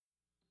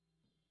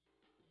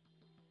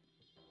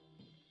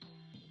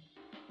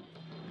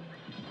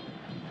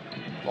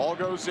Ball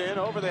goes in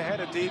over the head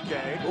of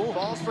DK. Ooh.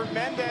 Falls for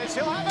Mendez.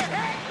 He'll have a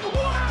hit.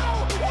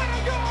 Wow! What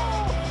a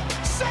goal!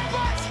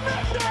 Sebas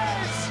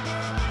Mendez!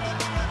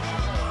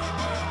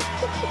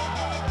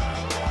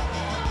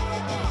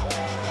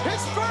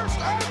 His first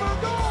ever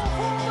goal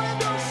for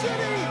Orlando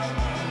City.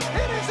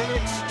 It is an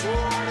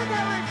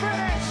extraordinary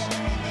finish.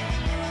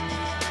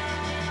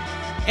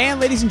 And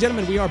ladies and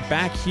gentlemen, we are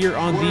back here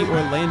on the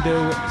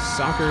Orlando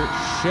Soccer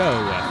Show,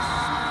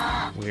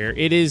 where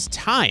it is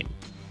time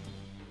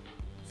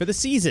for the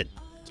season.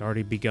 It's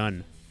already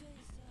begun.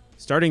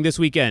 Starting this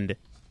weekend,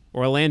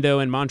 Orlando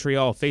and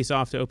Montreal face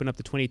off to open up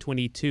the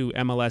 2022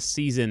 MLS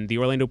season. The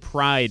Orlando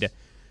Pride,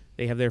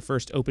 they have their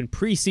first open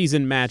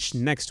preseason match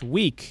next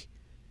week.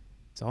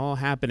 It's all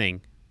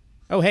happening.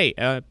 Oh, hey,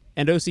 and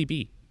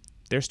OCB,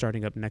 they're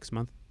starting up next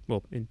month.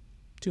 Well, in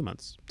 2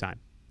 months' time,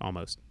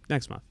 almost.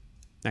 Next month.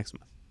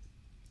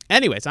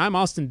 Anyways, I'm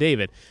Austin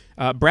David.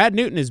 Brad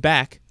Newton is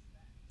back.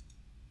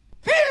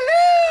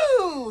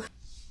 Hello!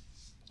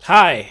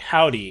 Hi,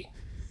 howdy.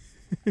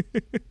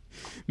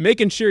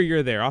 Making sure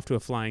you're there, off to a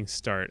flying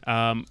start.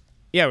 So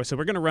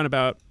we're going to run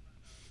about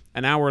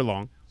an hour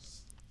long.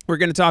 We're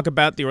going to talk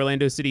about the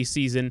Orlando City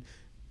season,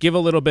 give a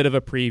little bit of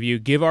a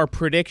preview, give our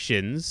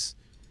predictions,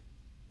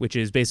 which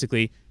is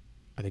basically,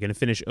 are they going to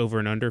finish over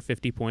and under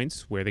 50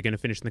 points? Where are they going to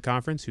finish in the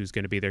conference? Who's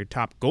going to be their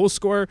top goal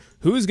scorer?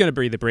 Who's going to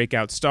be the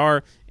breakout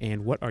star?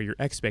 And what are your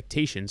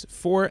expectations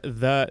for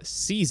the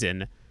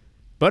season?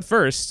 But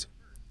first,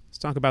 let's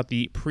talk about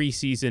the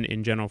preseason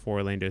in general for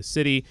Orlando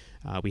City.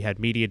 We had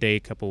Media Day a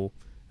couple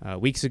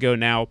weeks ago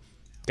now.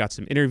 Got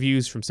some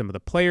interviews from some of the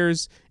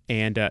players.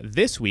 And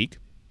this week,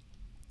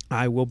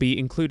 I will be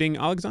including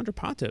Alexandre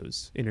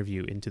Pato's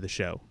interview into the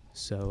show.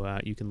 So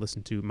you can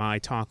listen to my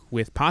talk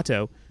with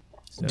Pato.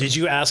 So, did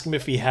you ask him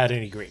if he had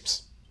any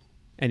grapes?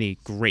 Any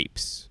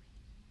grapes?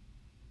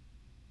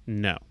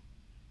 No.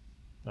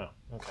 Oh,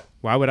 okay.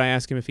 Why would I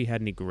ask him if he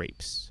had any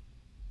grapes?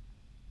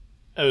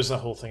 It was the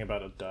whole thing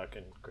about a duck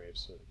and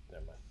grapes. So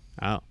never mind.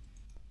 Oh.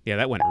 Yeah,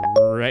 that went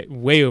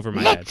way over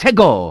my head. Let's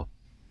go!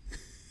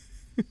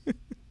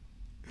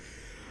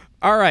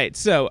 All right,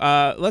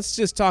 so let's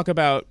just talk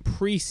about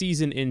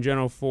preseason in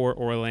general for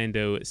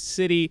Orlando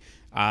City.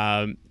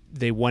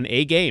 They won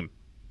a game.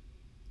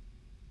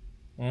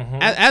 Mm-hmm.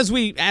 As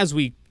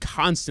we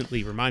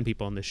constantly remind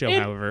people on the show,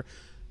 however,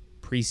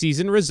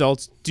 preseason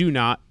results do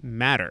not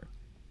matter.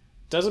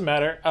 Doesn't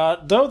matter.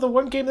 Though the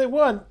one game they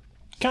won,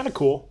 kind of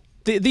cool.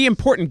 The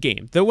important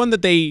game, the one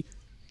that they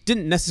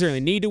didn't necessarily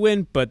need to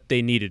win, but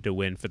they needed to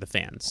win for the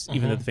fans,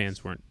 even though the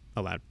fans weren't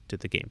allowed to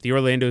the game. The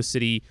Orlando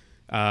City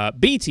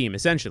B team,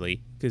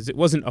 essentially, because it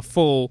wasn't a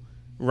full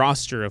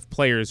roster of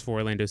players for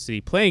Orlando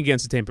City playing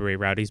against the Tampa Bay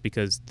Rowdies,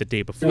 because the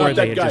day before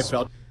they had just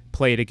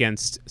played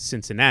against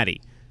Cincinnati.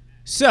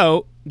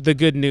 So the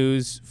good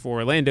news for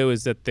Orlando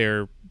is that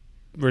their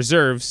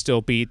reserves still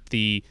beat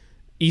the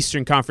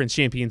Eastern Conference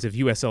champions of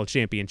USL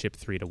Championship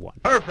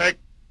 3-1. Perfect.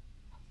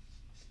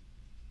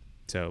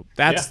 So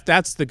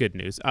that's the good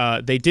news.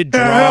 They did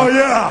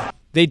draw.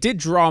 They did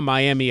draw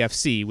Miami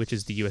FC, which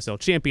is the USL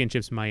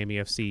Championships, Miami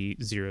FC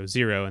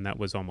 0-0, and that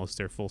was almost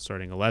their full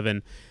starting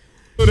 11.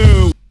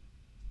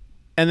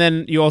 And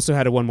then you also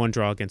had a 1-1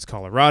 draw against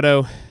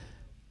Colorado,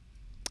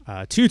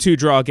 2-2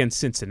 draw against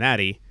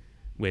Cincinnati,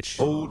 which...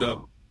 Hold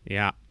up.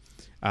 Yeah.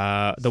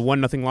 The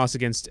 1-0 loss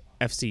against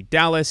FC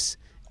Dallas,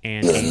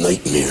 and a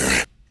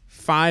nightmare.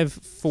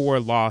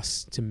 5-4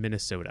 loss to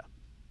Minnesota.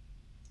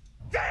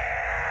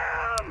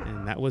 Damn!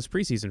 And that was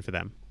preseason for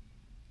them.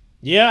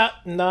 Yeah,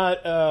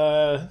 not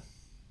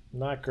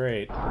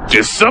great.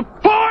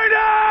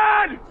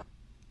 Disappointed!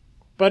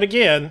 But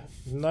again,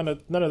 none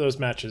of those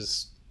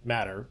matches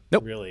matter,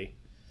 really.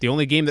 The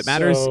only game that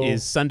matters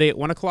is Sunday at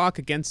 1 o'clock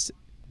against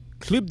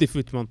Club de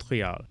Foot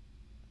Montréal.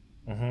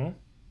 Mm-hmm.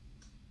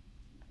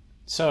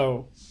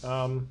 So,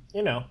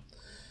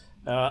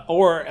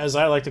 or as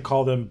I like to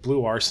call them,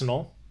 Blue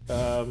Arsenal.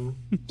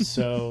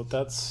 So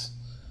that's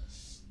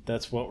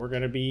what we're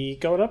going to be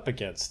going up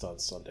against on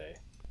Sunday.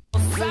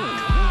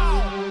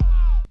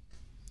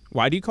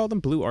 Why do you call them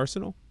Blue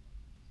Arsenal?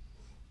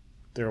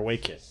 Their away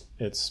kit.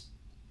 It's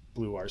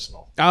Blue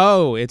Arsenal.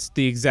 Oh, it's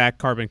the exact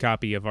carbon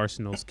copy of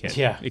Arsenal's kit.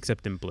 Yeah.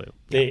 Except in blue.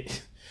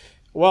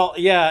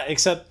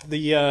 Except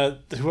the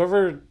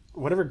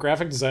whatever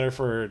graphic designer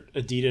for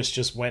Adidas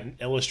just went in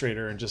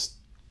Illustrator and just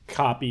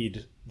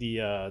copied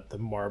the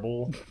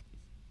marble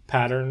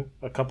pattern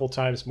a couple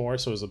times more,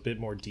 so it was a bit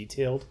more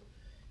detailed,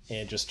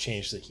 and just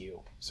changed the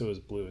hue, so it was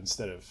blue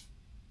instead of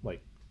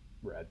like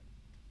red.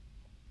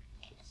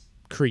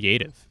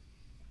 Creative.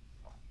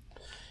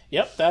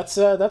 Yep, that's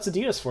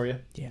Adidas for you.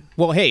 Yeah.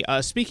 Well, hey,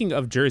 speaking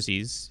of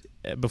jerseys,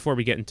 before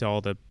we get into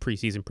all the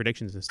preseason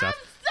predictions and stuff,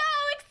 I'm so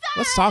excited!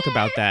 let's talk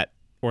about that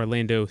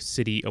Orlando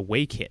City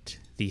away kit,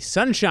 the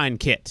Sunshine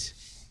Kit.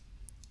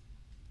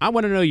 I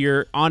want to know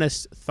your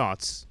honest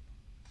thoughts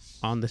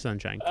on the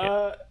Sunshine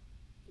Kit.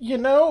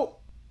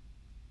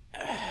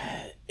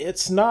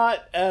 It's not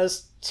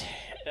as...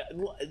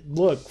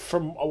 Look,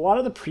 from a lot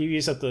of the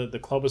previews that the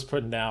club was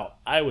putting out,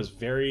 I was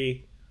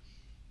very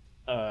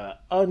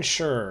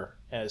unsure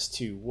as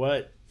to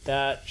what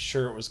that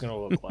shirt was going to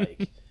look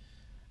like.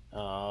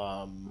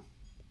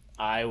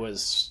 I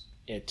was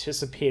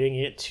anticipating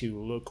it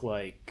to look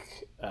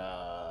like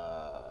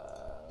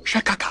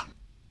Shakaka.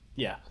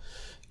 yeah,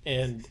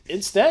 and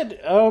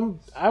instead,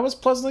 I was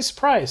pleasantly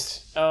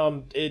surprised.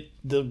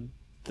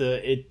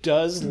 It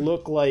does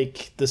look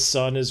like the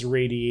sun is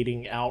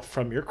radiating out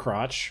from your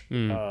crotch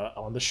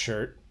on the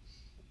shirt.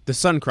 The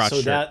sun crotch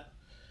shirt.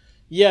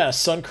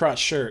 Sun crotch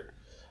shirt.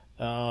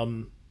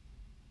 Not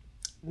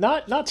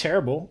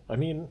terrible. I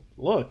mean,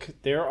 look,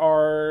 there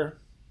are.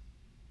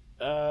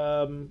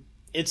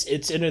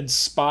 It's an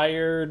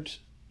inspired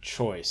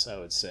choice, I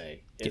would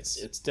say.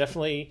 It's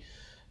definitely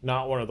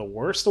not one of the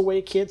worst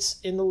away kits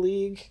in the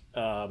league.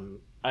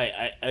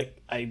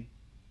 I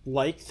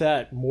like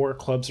that more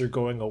clubs are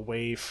going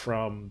away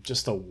from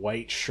just a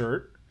white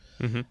shirt.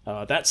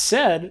 Mm-hmm. That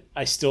said,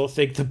 I still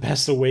think the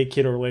best away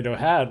kit Orlando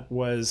had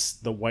was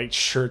the white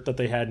shirt that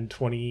they had in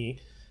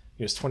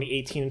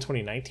 2018 and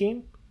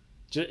 2019,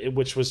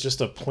 which was just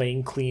a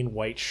plain, clean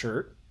white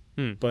shirt.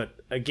 But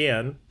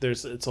again,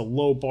 it's a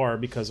low bar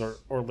because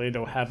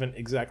Orlando haven't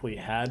exactly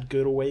had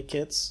good away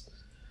kits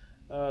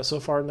so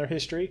far in their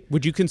history.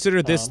 Would you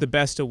consider this the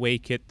best away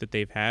kit that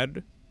they've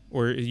had,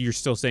 or you're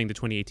still saying the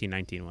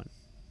 2018-19 one?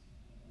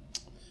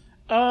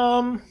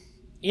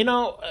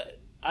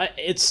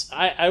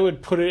 I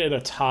would put it in a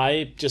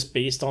tie just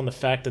based on the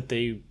fact that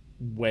they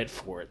went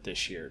for it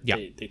this year. Yeah,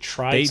 they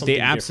tried.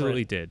 They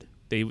absolutely did.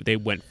 They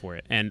went for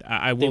it, and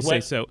I will say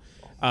so.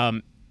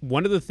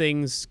 One of the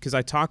things, because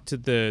I talked to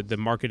the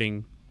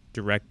marketing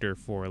director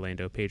for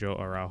Orlando, Pedro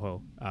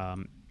Araujo,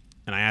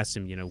 and I asked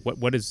him, what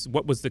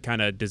was the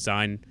kind of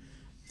design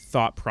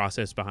thought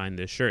process behind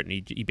this shirt, and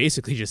he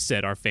basically just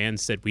said, our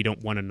fans said we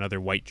don't want another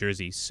white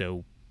jersey,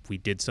 so we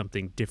did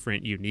something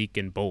different, unique,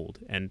 and bold.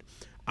 And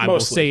I will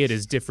say it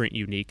is different,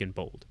 unique, and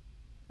bold.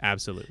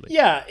 Absolutely.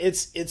 Yeah,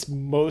 it's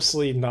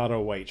mostly not a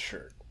white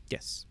shirt.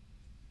 Yes.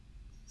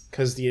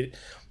 Because the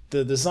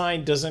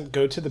design doesn't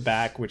go to the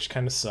back, which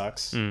kind of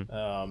sucks.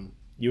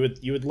 You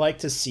would like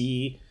to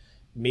see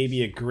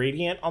maybe a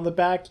gradient on the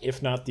back,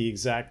 if not the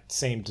exact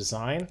same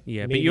design.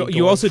 Yeah, maybe but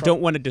you also don't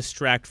want to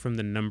distract from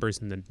the numbers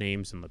and the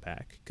names on the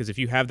back, because if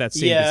you have that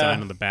same design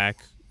on the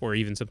back, or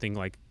even something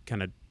like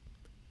kind of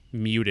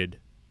muted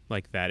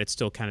like that, it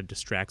still kind of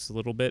distracts a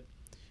little bit.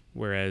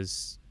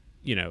 Whereas,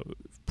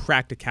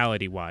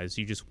 practicality-wise,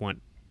 you just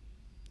want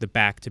the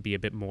back to be a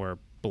bit more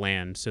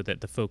bland so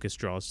that the focus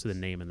draws to the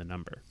name and the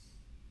number.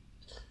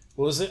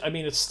 Well, is it? I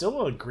mean, it's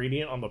still a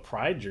gradient on the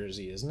Pride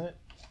jersey, isn't it?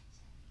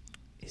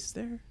 Is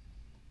there?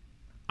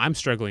 I'm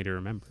struggling to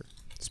remember.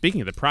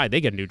 Speaking of the Pride, they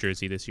get a new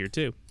jersey this year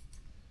too.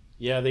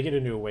 Yeah, they get a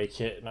new away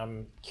kit, and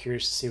I'm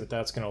curious to see what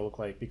that's going to look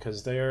like,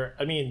 because they're.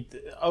 I mean,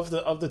 of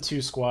the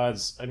two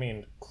squads, I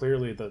mean,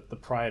 clearly the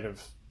Pride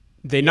of.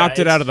 They knocked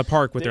it out of the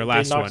park with their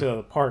last one. They knocked it out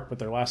of the park with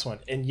their last one,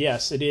 and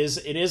yes, it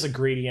is a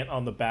gradient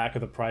on the back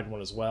of the Pride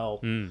one as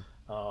well.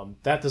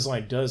 That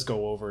design does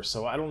go over,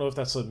 so I don't know if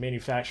that's a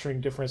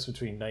manufacturing difference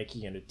between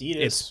Nike and Adidas.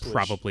 It's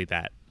probably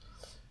that.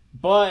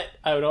 But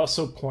I would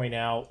also point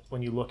out,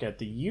 when you look at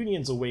the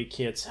Union's away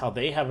kits, how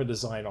they have a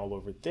design all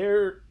over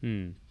their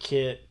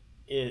kit,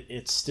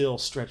 it still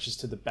stretches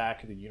to the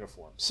back of the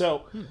uniform.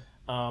 So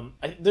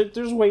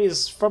there's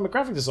ways, from a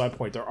graphic design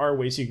point, there are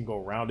ways you can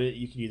go around it.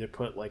 You can either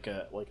put like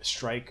a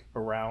strike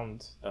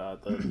around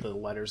the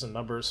letters and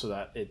numbers so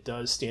that it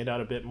does stand out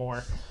a bit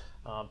more.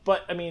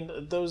 But I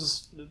mean,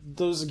 those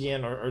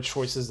again are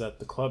choices that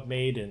the club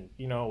made, and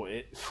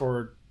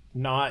for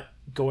not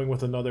going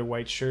with another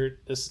white shirt,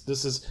 it's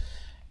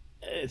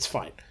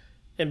fine.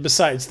 And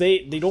besides,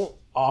 they don't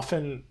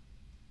often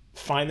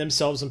find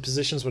themselves in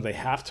positions where they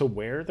have to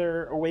wear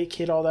their away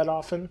kit all that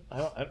often.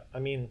 I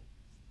mean,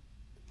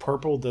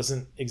 purple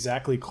doesn't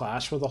exactly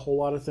clash with a whole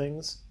lot of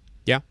things.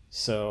 Yeah.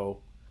 So,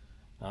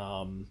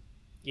 for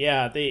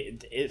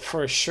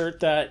a shirt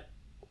that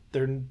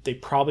they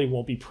probably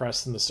won't be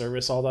pressed in the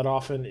service all that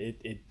often,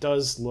 it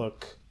does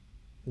look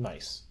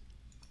nice.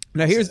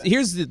 Now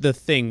here's the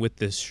thing with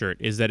this shirt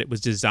is that it was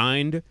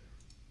designed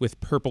with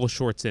purple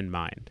shorts in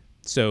mind.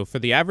 So for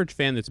the average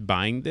fan that's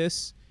buying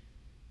this,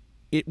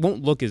 it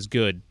won't look as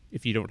good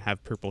if you don't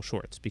have purple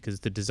shorts, because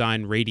the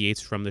design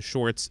radiates from the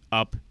shorts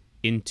up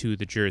into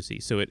the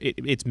jersey. So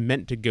it's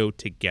meant to go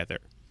together.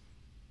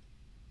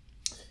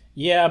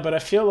 Yeah, but I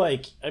feel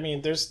like, I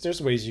mean,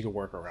 there's ways you can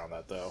work around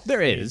that, though.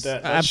 There is.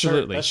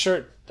 Absolutely. That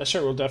shirt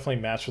will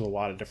definitely match with a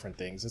lot of different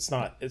things. It's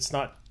not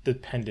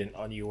dependent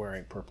on you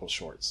wearing purple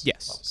shorts.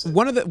 Yes.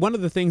 One of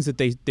the things that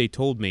they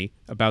told me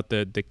about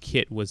the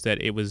kit was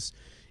that it was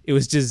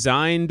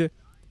designed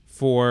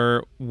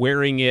for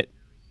wearing it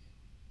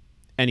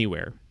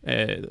anywhere.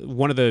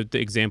 One of the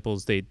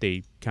examples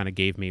they kind of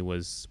gave me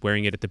was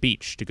wearing it at the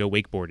beach to go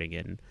wakeboarding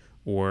in,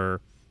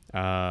 or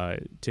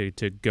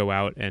to go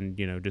out and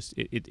just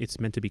it's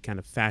meant to be kind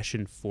of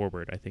fashion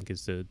forward, I think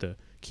is the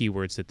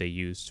keywords that they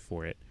used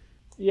for it.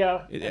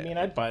 Yeah, I mean,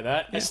 I'd buy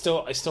that. Yeah.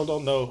 I still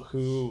don't know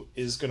who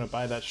is going to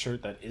buy that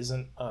shirt that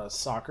isn't a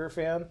soccer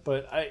fan,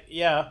 but I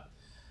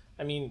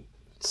mean,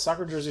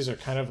 soccer jerseys are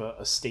kind of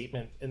a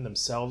statement in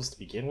themselves to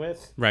begin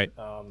with. Right.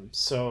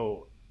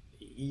 So,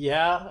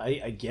 yeah,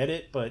 I get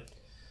it, but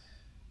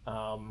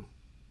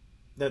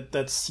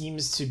that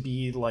seems to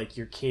be like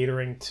you're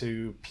catering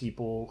to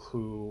people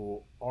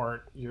who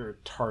aren't your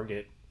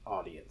target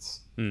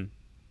audience. Well,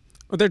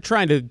 they're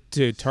trying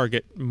to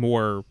target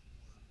more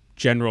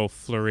general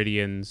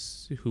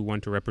Floridians who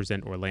want to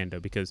represent Orlando,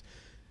 because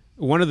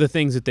one of the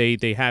things that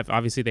they have,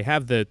 obviously they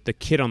have the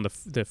kit on the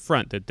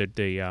front,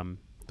 the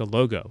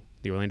logo,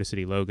 the Orlando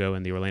City logo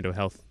and the Orlando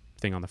Health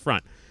thing on the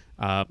front,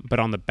 but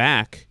on the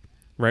back,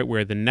 right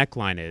where the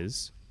neckline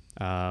is,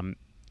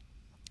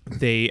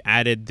 they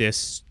added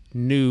this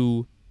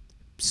new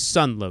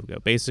sun logo.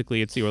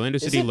 Basically, it's the Orlando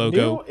City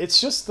logo. New? It's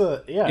just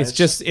the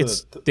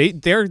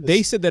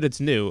they said that it's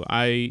new.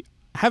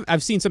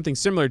 I've seen something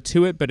similar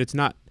to it, but it's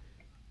not.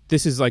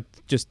 This is like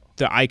just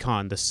the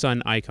icon, the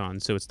sun icon.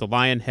 So it's the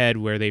lion head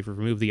where they've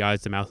removed the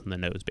eyes, the mouth, and the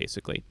nose,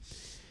 basically.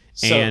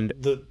 So and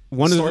the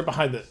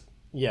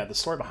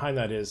story behind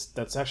that is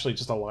that's actually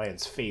just a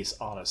lion's face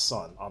on a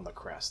sun on the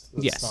crest.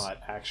 It's not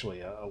actually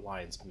a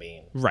lion's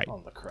mane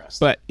on the crest.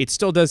 But it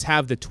still does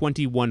have the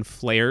 21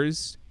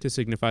 flares to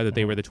signify that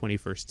they were the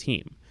 21st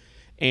team.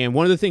 And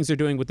one of the things they're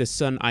doing with the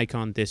sun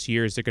icon this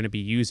year is they're going to be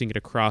using it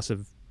across a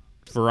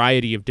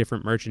variety of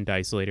different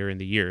merchandise later in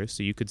the year.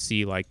 So you could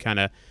see like kind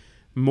of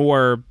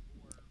more,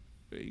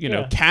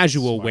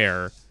 casual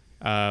wear,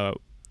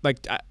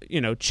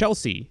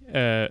 Chelsea.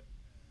 And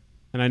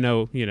I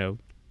know,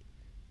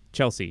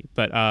 Chelsea,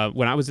 but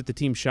when I was at the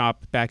team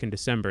shop back in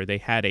December, they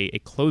had a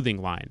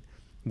clothing line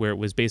where it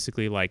was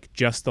basically like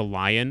just the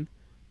lion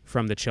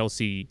from the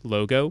Chelsea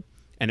logo,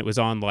 and it was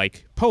on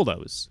like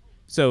polos.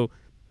 So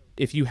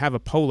if you have a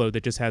polo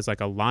that just has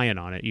like a lion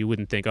on it, you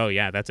wouldn't think, oh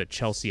yeah, that's a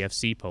Chelsea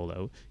FC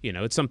polo.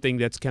 It's something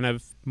that's kind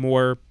of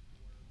more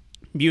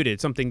muted,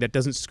 something that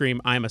doesn't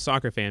scream I'm a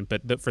soccer fan,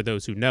 but for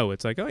those who know,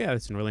 it's like, oh yeah,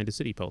 it's an Orlando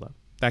City polo,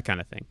 that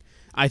kind of thing.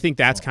 I think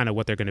that's kind of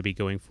what they're going to be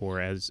going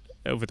for as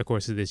over the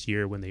course of this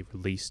year when they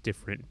release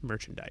different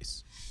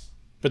merchandise.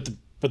 But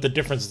the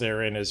difference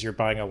therein is you're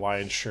buying a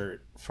Lions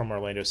shirt from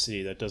Orlando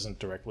City that doesn't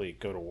directly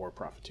go to war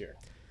profiteering.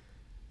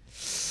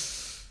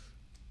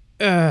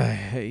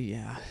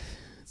 Yeah.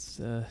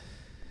 It's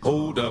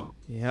Hold up.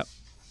 Yep.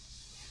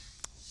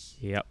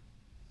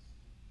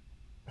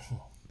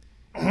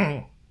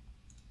 I'm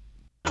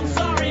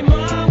sorry,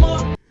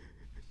 Mama.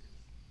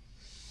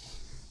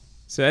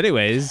 So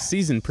anyways,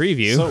 season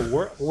preview.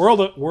 So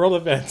world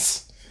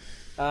events.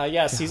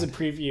 Season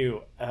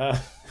preview.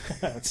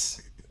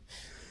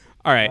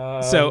 All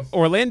right. So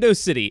Orlando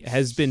City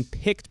has been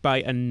picked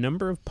by a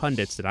number of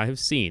pundits that I have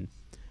seen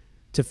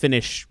to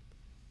finish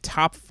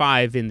top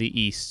 5 in the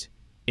East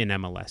in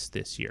MLS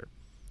this year.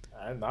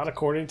 Not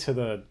according to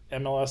the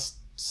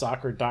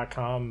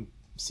MLSsoccer.com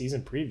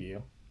season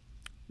preview.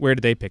 Where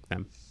did they pick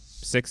them?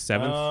 6th,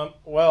 7th?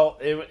 Well,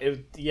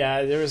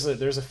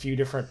 there's a few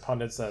different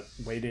pundits that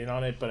weighed in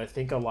on it, but I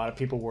think a lot of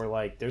people were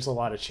like, there's a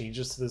lot of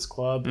changes to this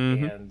club,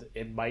 and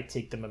it might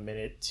take them a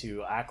minute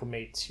to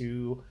acclimate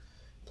to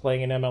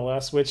playing in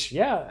MLS, which,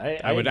 I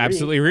would agree.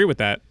 absolutely agree with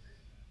that.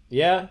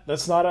 Yeah,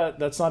 that's not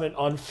an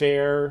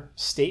unfair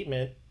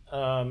statement,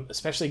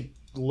 especially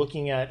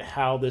looking at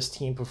how this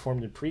team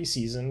performed in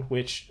preseason,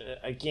 which,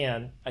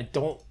 again, I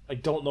don't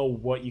know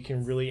what you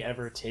can really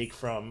ever take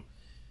from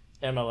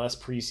MLS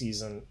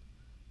preseason.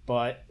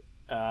 But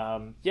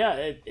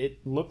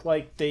it looked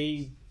like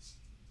they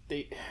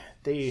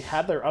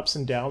had their ups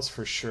and downs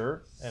for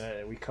sure,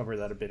 and we covered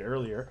that a bit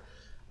earlier.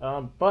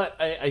 But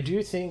I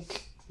do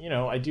think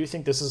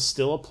this is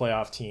still a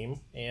playoff team,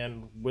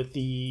 and with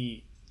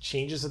the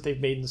changes that they've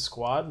made in the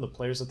squad and the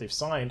players that they've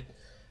signed,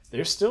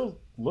 they're still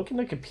looking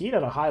to compete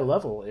at a high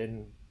level.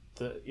 And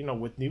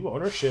with new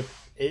ownership,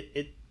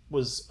 it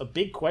was a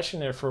big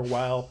question there for a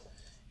while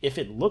if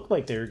it looked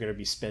like they were going to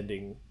be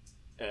spending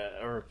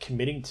or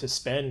committing to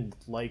spend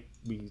like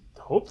we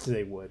hoped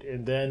they would.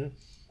 And then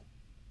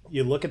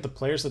you look at the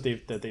players that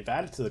they've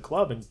added to the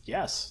club, and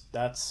yes,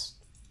 that's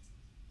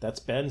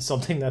been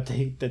something that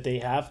they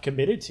have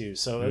committed to.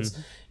 So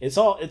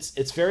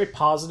it's very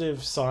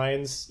positive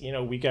signs.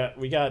 We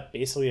got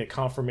basically a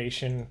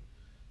confirmation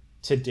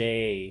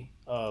today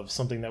of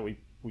something that we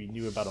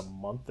knew about a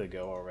month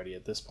ago already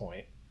at this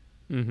point.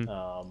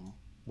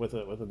 With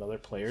another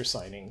player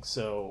signing.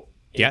 So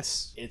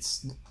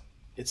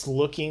it's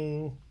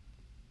looking.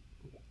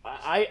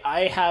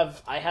 I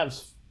have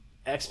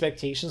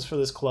expectations for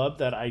this club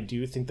that I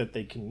do think that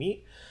they can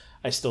meet.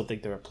 I still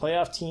think they're a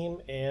playoff team,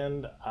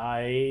 and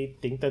I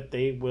think that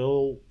they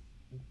will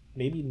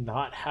maybe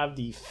not have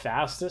the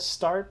fastest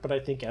start, but I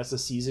think as the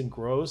season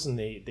grows and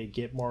they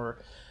get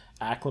more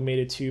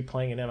acclimated to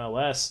playing in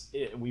MLS,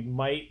 we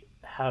might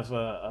have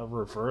a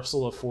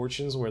reversal of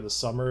fortunes where the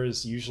summer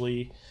is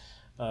usually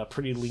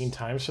pretty lean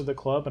times for the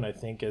club, and I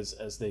think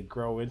as they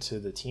grow into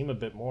the team a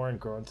bit more and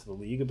grow into the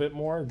league a bit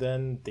more,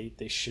 then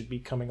they should be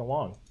coming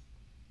along.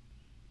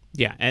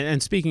 Yeah,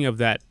 and speaking of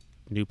that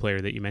new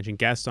player that you mentioned,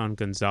 Gaston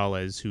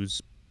Gonzalez,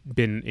 who's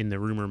been in the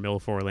rumor mill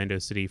for Orlando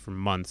City for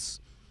months.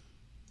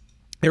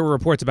 There were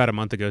reports about a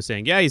month ago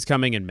saying, yeah, he's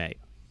coming in May.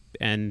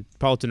 And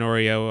Paul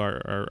Tenorio,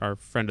 our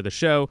friend of the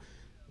show,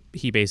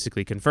 he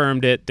basically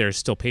confirmed it. There's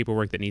still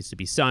paperwork that needs to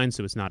be signed,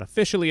 so it's not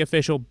officially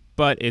official,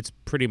 but it's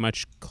pretty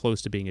much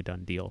close to being a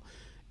done deal.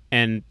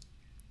 And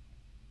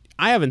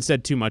I haven't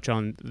said too much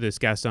on this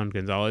Gaston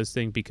Gonzalez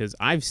thing because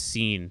I've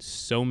seen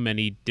so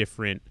many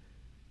different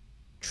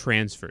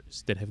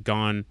transfers that have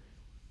gone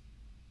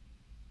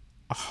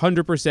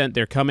 100%.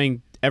 They're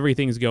coming,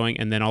 everything's going,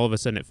 and then all of a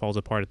sudden it falls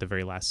apart at the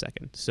very last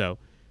second. So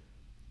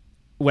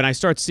when I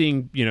start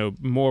seeing,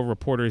 more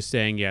reporters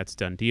saying, yeah, it's a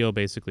done deal,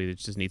 basically it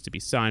just needs to be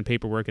signed,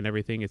 paperwork and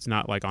everything, it's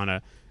not like on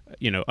a,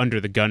 under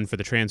the gun for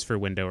the transfer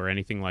window or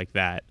anything like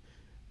that,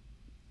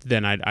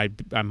 then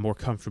I'm more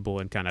comfortable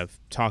in kind of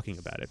talking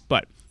about it.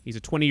 But he's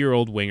a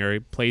 20-year-old winger. He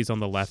plays on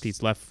the left.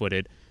 He's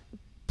left-footed.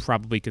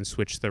 Probably can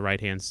switch to the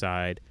right-hand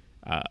side.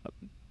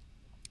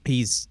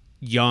 He's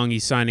young.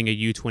 He's signing a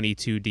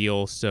U22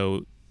 deal,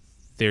 so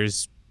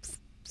there's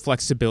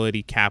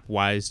flexibility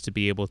cap-wise to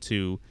be able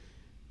to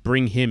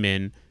bring him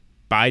in,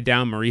 buy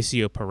down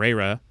Mauricio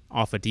Pereira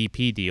off a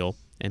DP deal,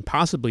 and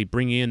possibly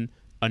bring in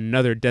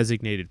another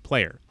designated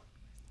player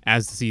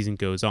as the season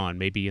goes on,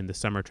 maybe in the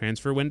summer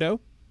transfer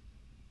window.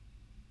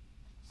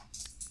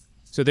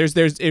 So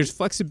there's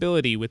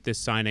flexibility with this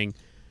signing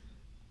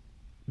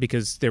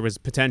because there was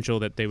potential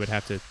that they would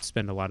have to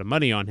spend a lot of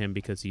money on him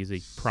because he's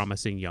a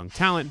promising young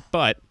talent.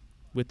 But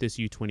with this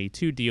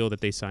U22 deal that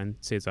they signed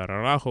Cesar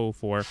Araujo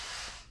for,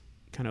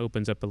 kind of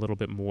opens up a little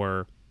bit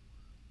more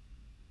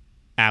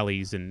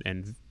alleys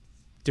and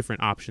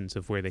different options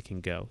of where they can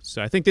go.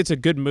 So I think it's a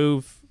good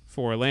move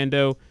for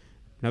Orlando.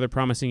 Another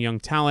promising young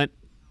talent.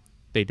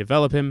 They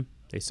develop him,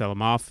 they sell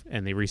him off,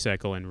 and they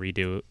recycle and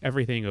redo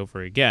everything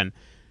over again.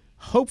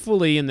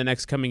 Hopefully in the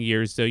next coming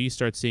years, though, you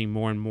start seeing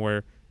more and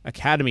more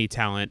academy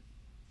talent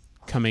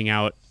coming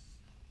out.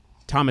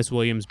 Thomas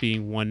Williams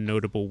being one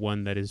notable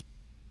one that is,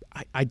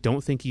 I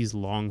don't think he's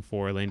long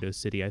for Orlando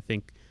City. I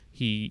think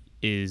he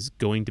is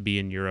going to be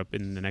in Europe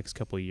in the next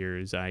couple of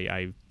years.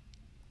 I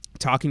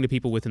talking to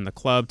people within the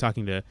club,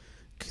 talking to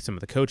some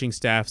of the coaching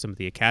staff, some of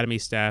the academy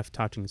staff,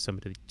 talking to some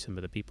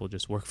of the people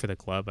just work for the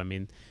club. I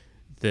mean,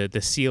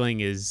 the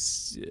ceiling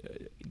is,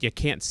 you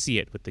can't see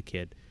it with the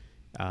kid.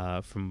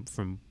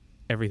 From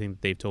everything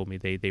that they've told me,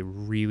 they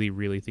really,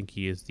 really think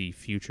he is the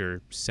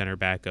future center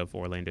back of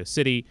Orlando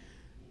City.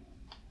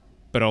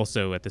 But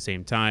also at the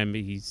same time,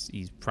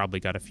 he's probably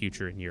got a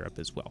future in Europe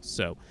as well.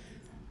 So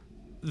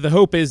the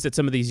hope is that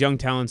some of these young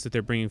talents that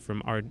they're bringing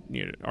from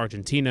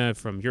Argentina,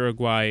 from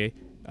Uruguay,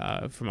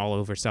 from all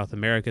over South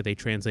America, they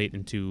translate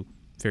into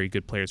very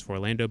good players for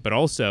Orlando. But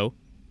also,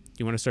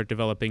 you want to start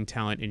developing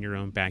talent in your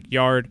own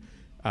backyard.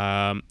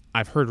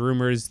 I've heard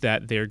rumors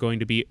that they're going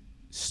to be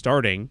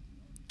starting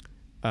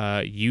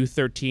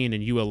U13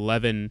 and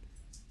U11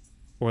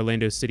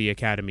 Orlando City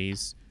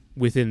academies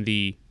within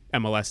the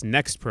MLS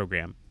Next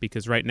program,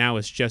 because right now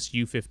it's just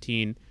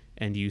U15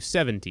 and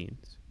U17.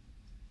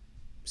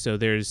 So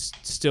there's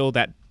still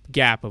that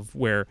gap of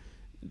where,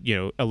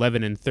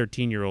 11 and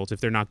 13-year-olds, if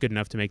they're not good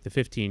enough to make the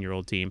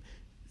 15-year-old team,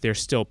 they're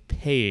still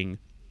paying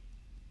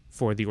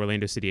for the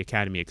Orlando City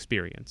Academy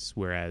experience.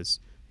 Whereas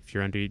if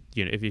you're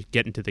if you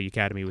get into the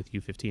academy with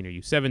U15 or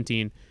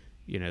U17,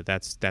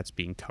 that's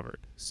being covered.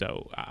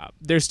 So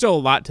there's still a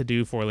lot to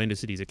do for Orlando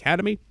City's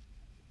academy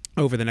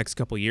over the next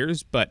couple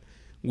years, but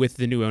with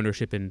the new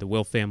ownership in the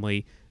Will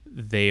family,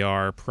 they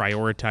are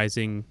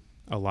prioritizing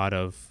a lot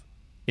of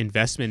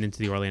investment into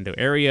the Orlando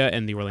area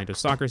and the Orlando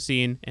soccer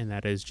scene, and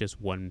that is just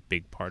one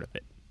big part of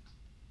it.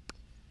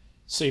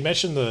 So you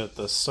mentioned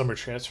the summer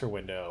transfer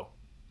window,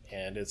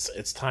 and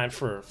it's time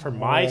for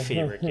my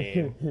favorite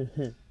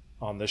game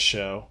on this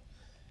show.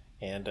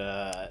 And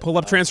pull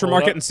up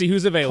Transfermarkt and see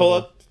who's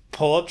available.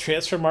 Pull up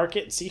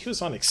Transfermarkt and see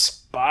who's on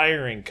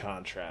expiring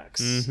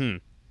contracts. Mm-hmm.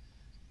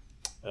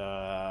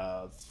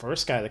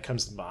 First guy that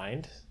comes to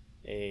mind,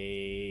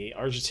 a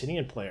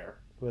Argentinian player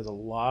who has a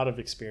lot of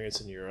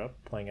experience in Europe,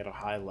 playing at a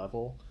high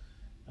level.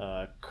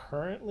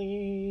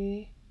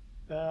 Currently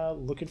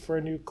looking for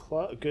a new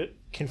club.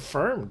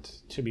 Confirmed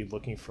to be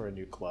looking for a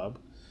new club.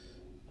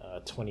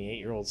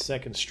 28-year-old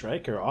second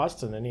striker.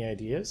 Austin, any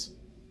ideas?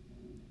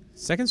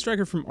 Second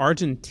striker from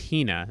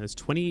Argentina that's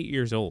 28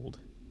 years old.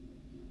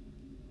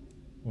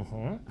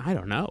 Mm-hmm. I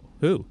don't know.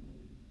 Who?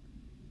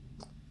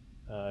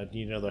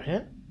 Need another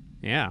hint?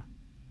 Yeah.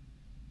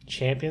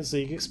 Champions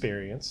League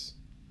experience.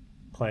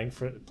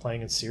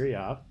 Playing in Serie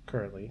A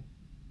currently.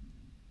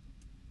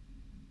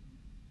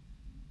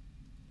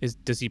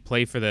 Does he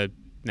play for the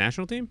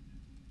national team?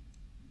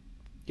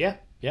 Yeah,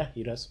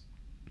 he does.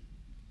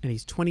 And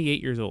he's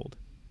 28 years old.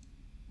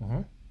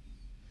 Mm-hmm.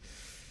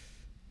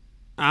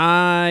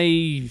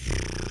 I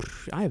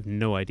have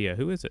no idea.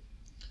 Who is it?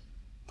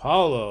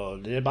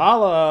 Paulo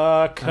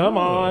Dybala. Come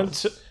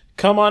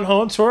on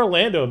home to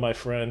Orlando, my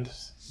friend.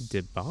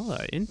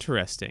 Dybala.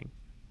 Interesting.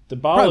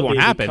 Dybala, probably won't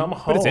baby, happen, come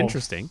home. but it's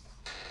interesting.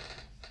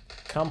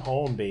 Come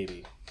home,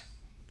 baby.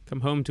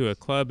 Come home to a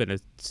club in a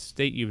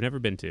state you've never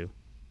been to.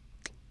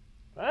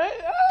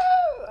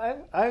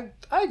 I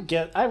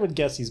would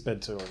guess he's been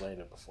to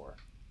Orlando before.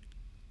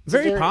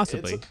 Very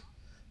possibly.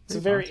 It's a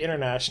very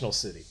international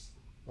city,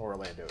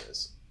 Orlando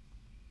is.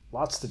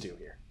 Lots to do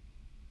here.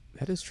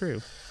 That is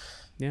true.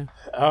 Yeah.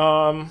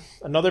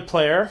 Another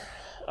player,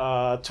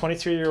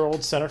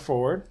 23-year-old center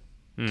forward.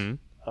 Mm.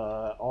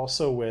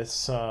 Also with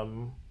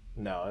some.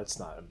 No, it's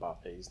not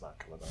Mbappe. He's not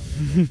coming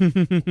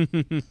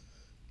on.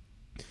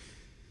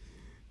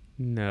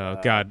 No,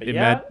 God,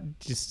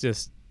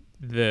 just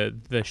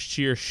the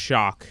sheer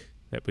shock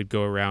that would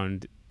go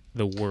around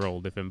the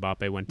world if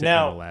Mbappe went to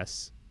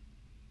MLS.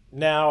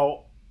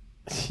 Now,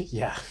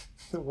 yeah,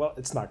 well,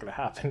 it's not going to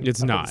happen.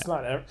 It's not. It's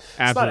not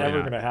ever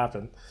going to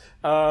happen.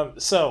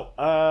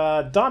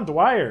 Don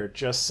Dwyer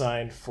just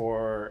signed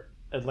for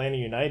Atlanta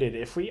United.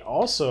 If we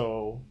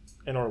also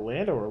in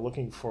Orlando are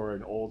looking for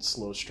an old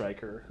slow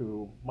striker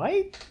who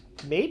might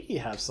maybe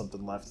have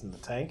something left in the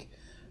tank,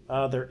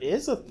 there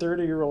is a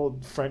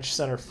 30-year-old French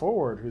center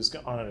forward who's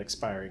on an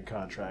expiring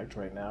contract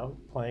right now,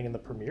 playing in the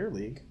Premier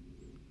League.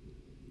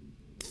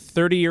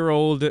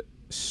 30-year-old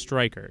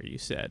striker, you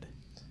said.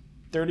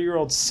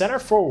 30-year-old center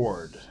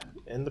forward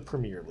in the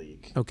Premier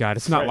League. Oh, God,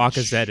 it's not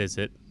Lacazette, is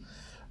it?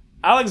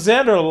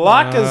 Alexandre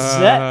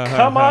Lacazette,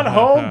 come on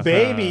home,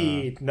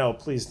 baby. No,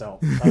 please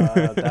don't.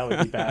 That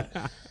would be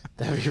bad.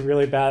 That would be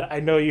really bad. I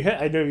know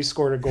you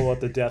scored a goal at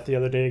the death the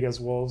other day against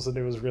Wolves, and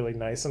it was really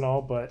nice and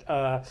all. But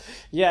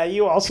yeah,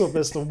 you also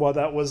missed the one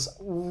that was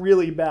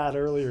really bad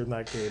earlier in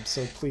that game.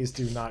 So please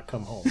do not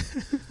come home.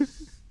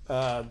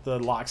 The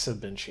locks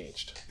have been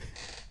changed.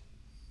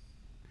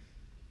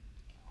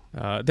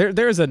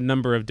 There's a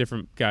number of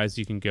different guys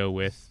you can go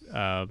with,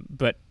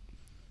 but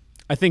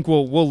I think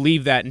we'll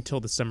leave that until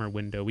the summer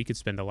window. We could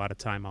spend a lot of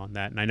time on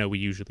that, and I know we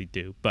usually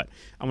do. But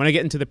I want to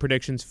get into the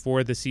predictions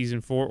for the season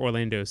for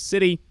Orlando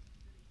City,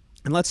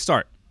 and let's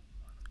start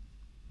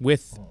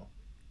with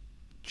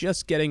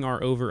just getting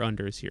our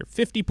over-unders here.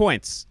 50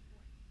 points.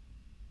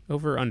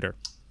 Over-under.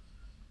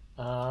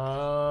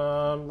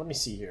 Let me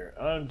see here.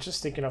 I'm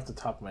just thinking off the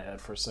top of my head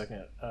for a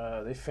second.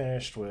 They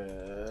finished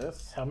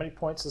with how many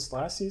points this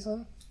last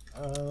season?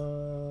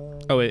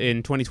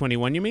 In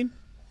 2021, you mean?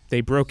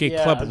 They broke a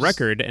club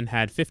record and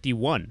had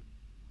 51.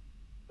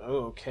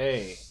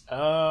 Okay.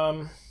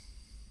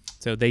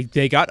 So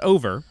they got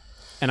over,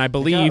 and I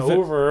believe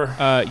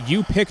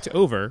you picked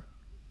over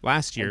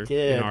last year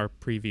in our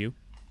preview.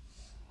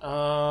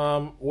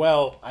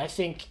 Well, I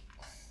think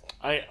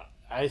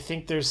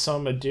there's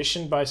some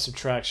addition by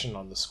subtraction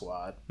on the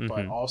squad,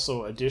 but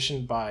also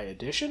addition by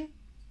addition.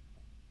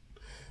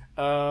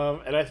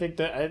 And I think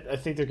they're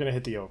going to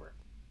hit the over.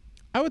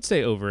 I would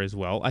say over as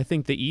well. I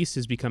think the East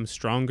has become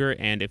stronger,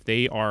 and if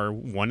they are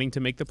wanting to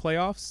make the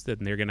playoffs, then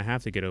they're going to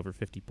have to get over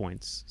 50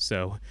 points.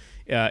 So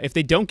if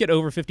they don't get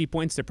over 50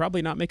 points, they're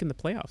probably not making the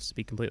playoffs, to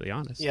be completely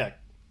honest. Yeah.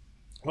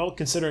 Well,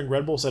 considering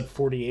Red Bulls had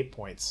 48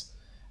 points,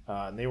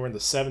 and they were in the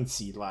 7th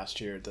seed last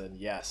year, then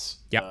yes,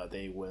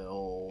 they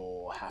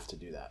will have to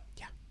do that.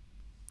 Yeah.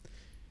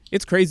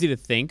 It's crazy to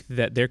think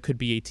that there could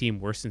be a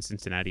team worse than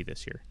Cincinnati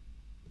this year.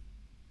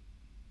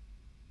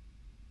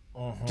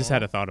 Just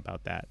had a thought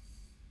about that.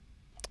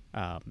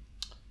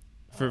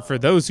 For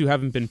those who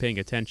haven't been paying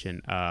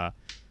attention,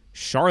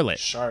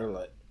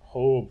 Charlotte,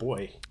 oh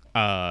boy,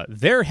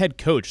 their head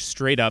coach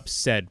straight up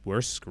said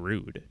we're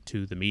screwed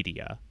to the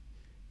media,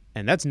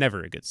 and that's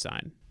never a good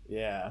sign.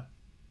 Yeah,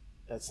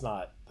 that's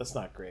not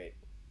great.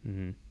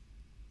 Mm-hmm.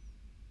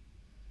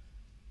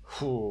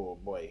 Oh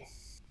boy.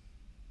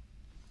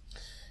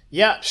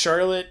 Yeah,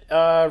 Charlotte,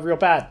 real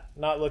bad,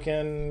 not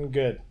looking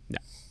good. No,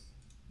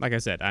 like I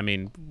said, I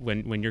mean,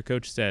 when your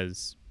coach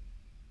says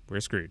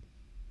we're screwed,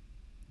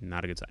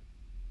 not a good sign.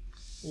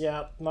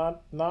 Yeah,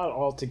 not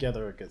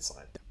altogether a good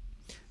sign.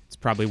 It's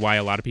probably why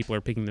a lot of people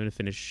are picking them to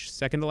finish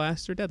second to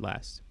last or dead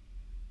last.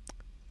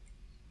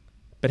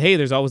 But hey,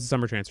 there's always a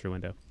summer transfer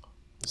window.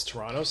 Is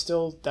Toronto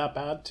still that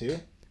bad too?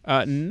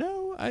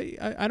 No,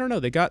 I don't know.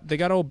 They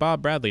got old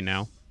Bob Bradley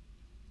now,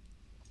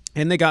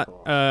 and they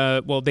got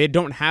they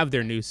don't have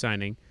their new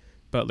signing,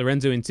 but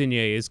Lorenzo Insigne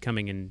is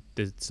coming in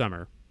the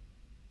summer,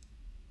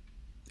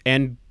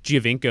 and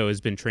Giovinco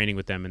has been training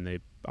with them in the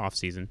off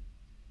season.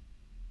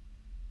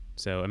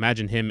 So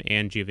imagine him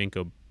and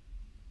Giovinco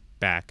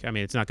back. I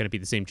mean, it's not going to be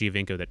the same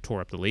Giovinco that tore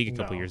up the league a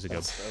couple years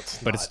ago,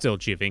 but it's still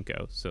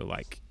Giovinco. So,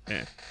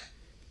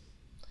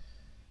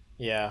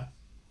 Yeah.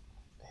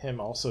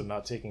 Him also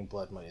not taking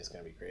blood money is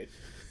going to be great.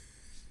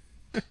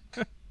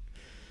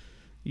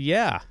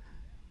 Yeah.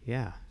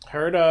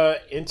 Heard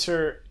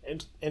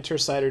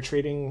Intersider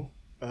trading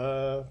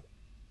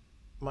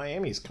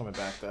Miami's coming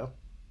back, though.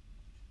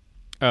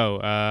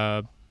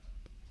 Oh,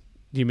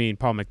 you mean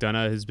Paul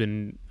McDonough has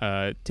been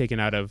taken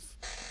out of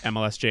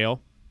MLS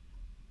jail?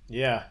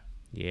 Yeah.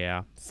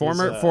 Yeah.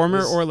 Former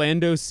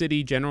Orlando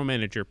City general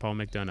manager Paul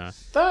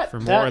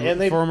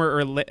McDonough. Former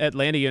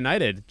Atlanta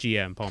United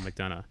GM Paul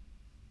McDonough.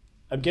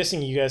 I'm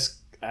guessing you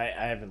guys. I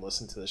haven't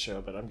listened to the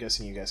show, but I'm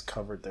guessing you guys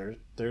covered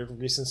their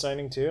recent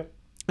signing too.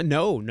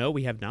 No,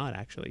 we have not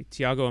actually.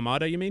 Thiago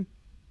Amada, you mean?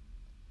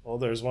 Well,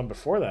 there's one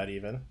before that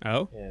even.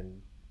 Oh.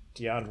 And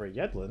DeAndre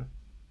Yedlin.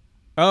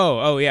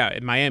 Oh yeah,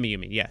 in Miami, you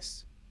mean?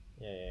 Yes.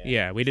 Yeah.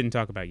 Yeah, we didn't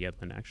talk about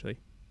Yedlin actually.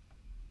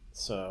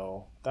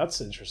 So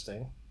that's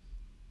interesting,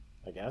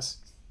 I guess.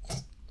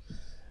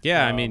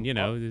 Yeah, I mean,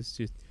 it's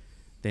just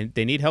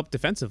they need help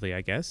defensively,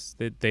 I guess.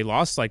 They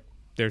lost like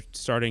their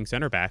starting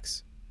center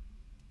backs.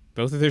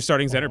 Both of their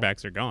starting center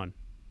backs are gone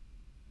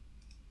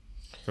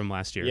from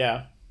last year.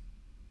 Yeah.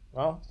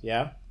 Well,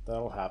 yeah,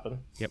 that'll happen.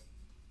 Yep.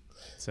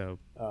 So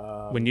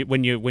when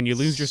you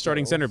lose your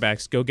starting center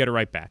backs, go get a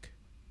right back.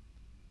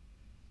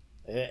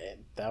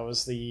 That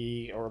was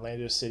the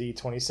Orlando City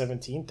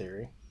 2017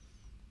 theory.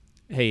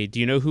 Hey, do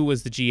you know who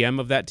was the GM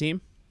of that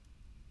team?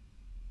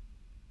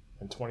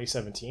 In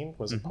 2017,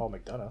 was it Paul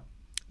McDonough?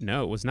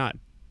 No, it was not.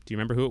 Do you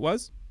remember who it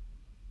was?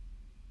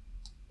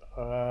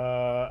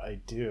 I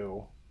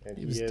do. And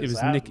It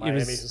was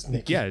Miami's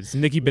Nicky. Yeah, it's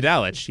Nicky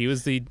Badalich. He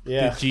was the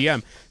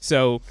GM.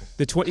 So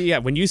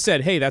when you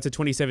said, "Hey, that's a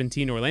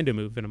 2017 Orlando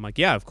move," and I'm like,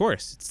 "Yeah, of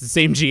course, it's the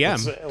same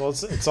GM."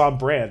 It's on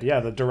brand. Yeah,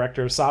 the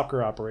director of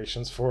soccer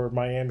operations for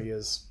Miami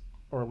is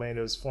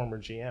Orlando's former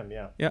GM.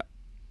 Yeah. Yeah.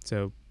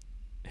 So,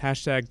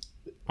 hashtag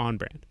on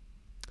brand.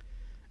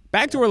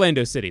 Back to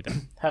Orlando City, though.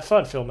 Have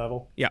fun, Phil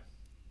Neville. Yeah.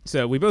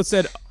 So we both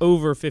said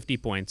over 50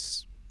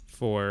 points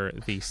for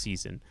the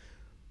season.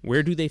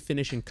 Where do they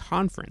finish in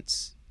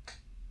conference?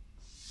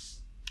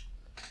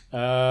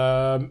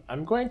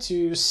 I'm going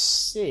to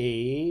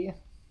say,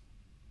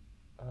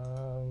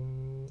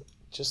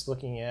 just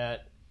looking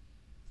at.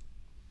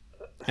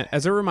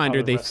 As a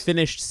reminder, they rest.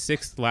 finished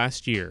 6th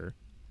last year,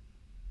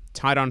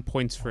 tied on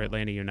points for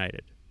Atlanta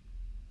United.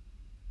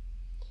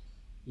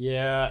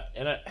 Yeah,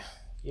 and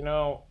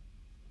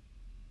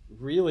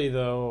really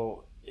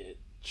though, they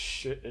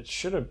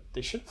should have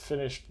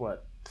finished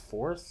what,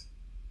 4th?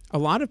 A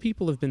lot of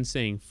people have been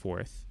saying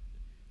 4th.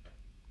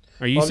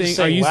 Are you Well, I'm saying? just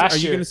saying Are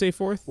you going to say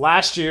 4th?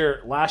 Last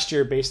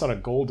year, based on a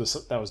goal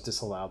that was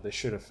disallowed, they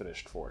should have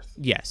finished 4th.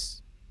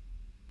 Yes.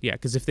 Yeah,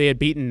 because if they had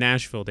beaten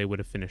Nashville, they would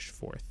have finished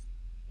 4th.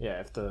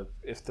 Yeah,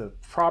 if the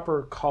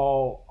proper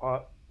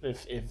call,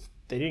 if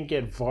they didn't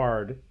get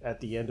VAR'd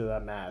at the end of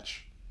that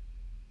match,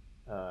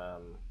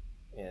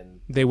 and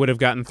they would have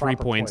gotten 3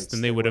 proper points,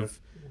 then they would have.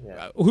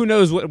 Yeah. Who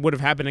knows what would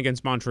have happened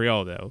against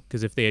Montreal, though?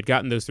 Because if they had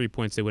gotten those 3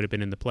 points, they would have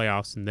been in the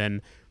playoffs. And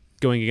then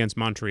going against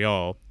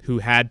Montreal, who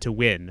had to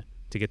win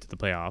to get to the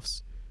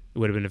playoffs, it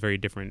would have been a very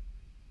different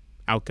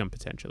outcome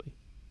potentially.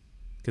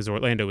 Because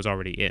Orlando was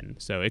already in,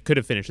 so it could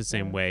have finished the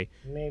same way.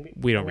 Maybe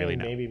we don't really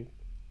know.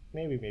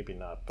 Maybe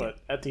not. But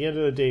at the end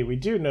of the day, we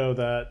do know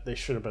that they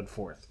should have been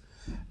 4th.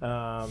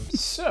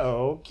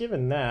 So,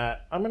 given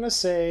that, I'm going to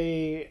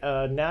say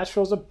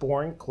Nashville's a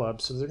boring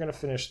club, so they're going to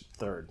finish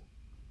 3rd.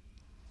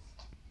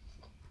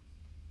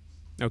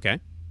 Okay.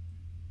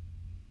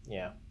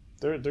 Yeah.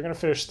 They're going to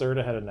finish 3rd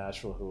ahead of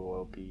Nashville, who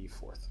will be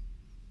 4th.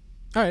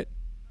 All right.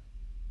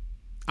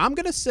 I'm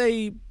going to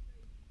say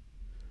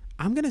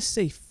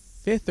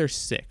 5th or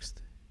 6th.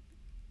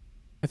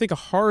 I think a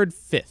hard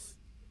 5th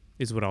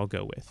is what I'll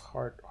go with.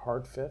 Hard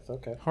 5th?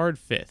 Okay. Hard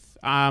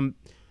 5th.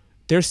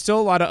 There's still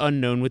a lot of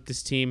unknown with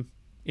this team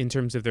in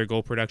terms of their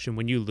goal production.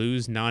 When you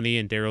lose Nani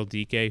and Daryl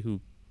Dike,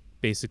 who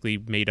basically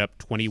made up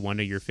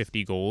 21 of your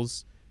 50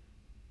 goals,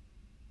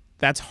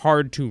 that's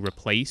hard to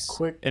replace.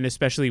 And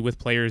especially with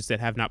players that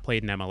have not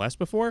played in MLS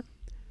before.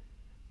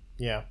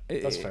 Yeah,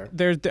 that's fair.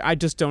 I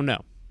just don't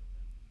know.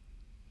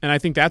 And I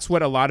think that's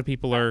what a lot of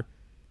people are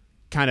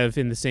kind of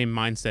in the same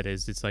mindset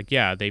is. It's like,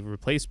 yeah, they've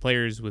replaced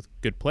players with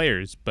good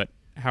players, but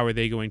how are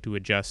they going to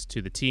adjust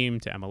to the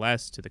team, to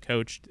MLS, to the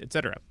coach,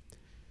 etc.?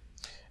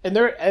 And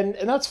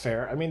that's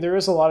fair. I mean, there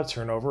is a lot of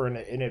turnover, and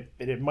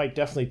it might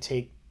definitely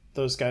take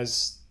those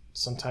guys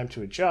some time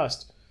to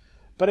adjust.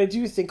 But I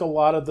do think a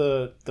lot of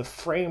the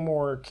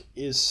framework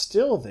is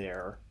still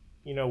there.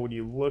 When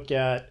you look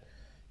at,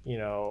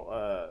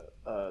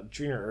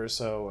 Junior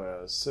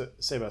Urso,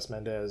 Sebas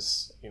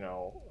Mendez,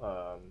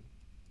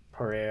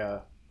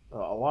 Perea, a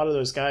lot of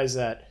those guys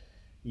that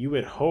you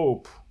would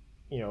hope,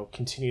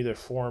 continue their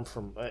form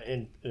from,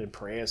 in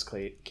Perea's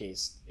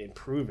case,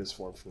 improve his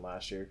form from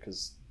last year,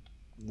 because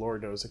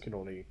Lord knows it can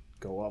only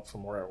go up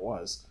from where it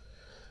was.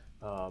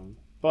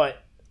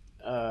 But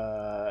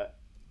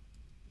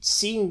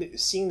seeing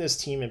this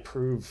team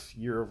improve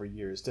year over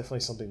year is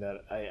definitely something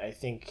that I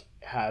think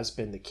has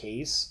been the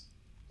case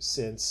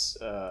since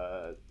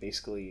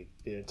basically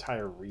the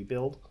entire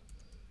rebuild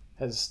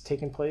has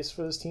taken place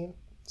for this team.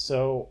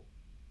 So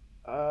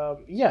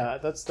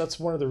that's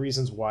one of the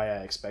reasons why I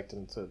expect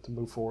them to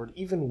move forward,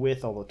 even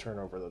with all the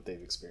turnover that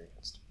they've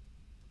experienced.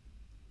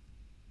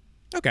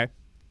 Okay.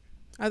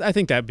 I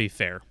think that'd be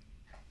fair.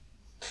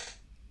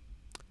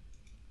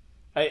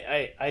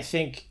 I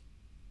think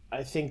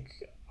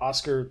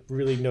Oscar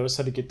really knows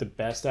how to get the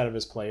best out of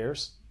his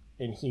players,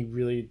 and he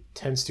really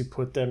tends to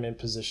put them in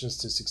positions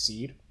to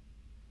succeed.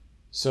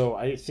 So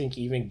I think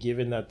even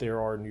given that there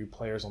are new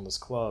players on this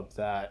club,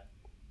 that,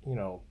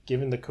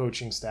 given the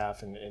coaching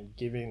staff and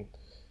given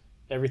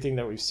everything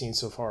that we've seen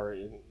so far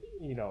in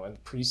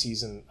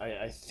preseason,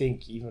 I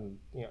think even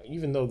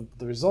though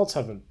the results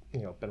haven't,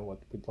 been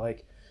what we'd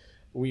like,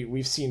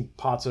 we've seen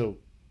Pato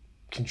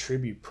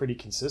contribute pretty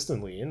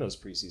consistently in those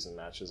preseason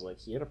matches. Like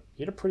he had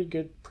a pretty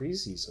good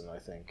preseason, I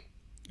think.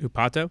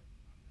 Pato?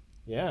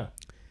 Yeah.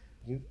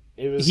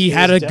 He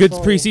had a good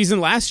preseason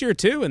last year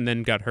too, and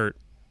then got hurt.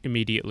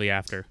 immediately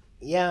after.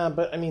 Yeah,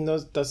 but I mean,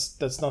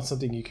 that's not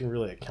something you can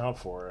really account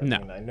for. I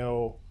mean, I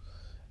know,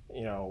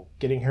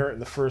 getting hurt in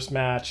the first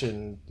match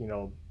and,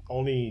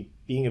 only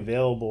being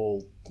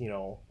available,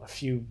 a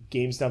few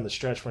games down the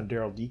stretch when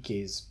Daryl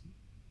Dike's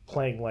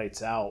playing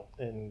lights out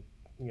and,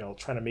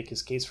 trying to make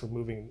his case for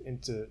moving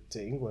to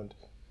England.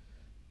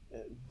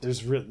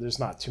 There's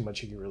not too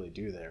much you can really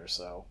do there.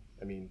 So,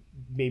 I mean,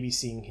 maybe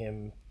seeing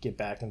him get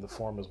back into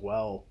form as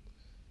well,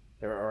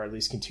 or at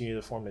least continue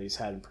the form that he's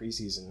had in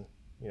preseason,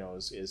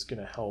 is going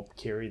to help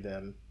carry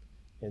them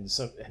and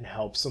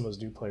help some of those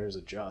new players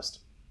adjust.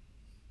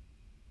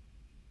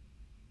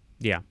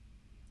 Yeah.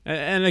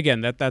 And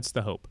again, that's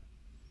the hope.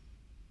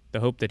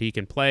 The hope that he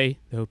can play,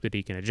 the hope that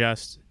he can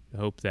adjust, the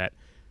hope that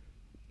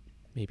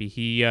maybe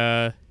he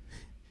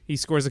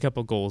scores a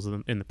couple goals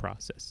in the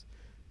process.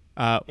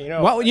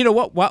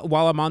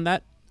 While I'm on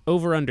that,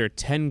 over under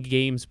 10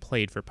 games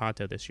played for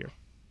Pato this year.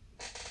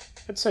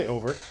 I'd say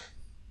over.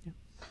 Yeah.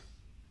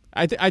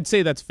 I'd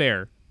say that's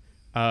fair.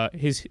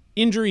 His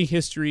injury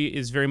history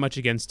is very much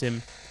against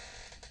him,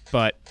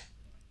 but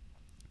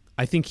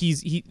I think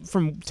he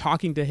from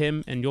talking to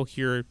him, and you'll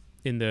hear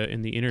in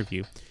the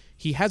interview,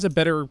 he has a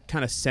better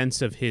kind of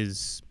sense of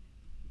his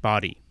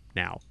body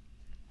now.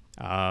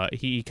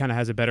 He kind of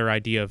has a better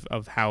idea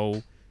of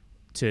how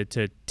to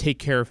take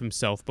care of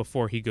himself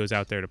before he goes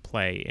out there to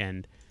play,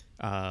 and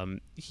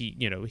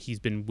he's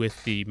been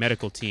with the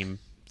medical team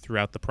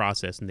throughout the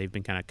process, and they've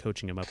been kind of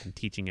coaching him up and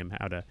teaching him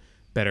how to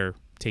better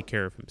take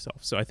care of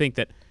himself. So I think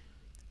that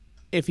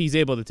if he's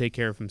able to take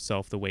care of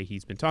himself the way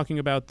he's been talking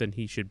about, then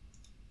he should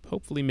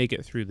hopefully make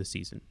it through the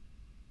season.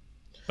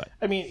 But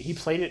I mean, he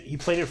played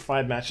it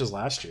 5 matches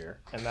last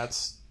year, and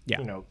that's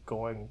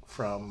going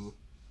from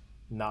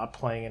not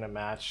playing in a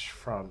match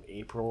from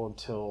April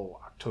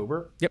until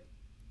October. Yep.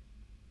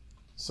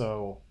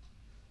 So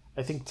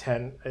I think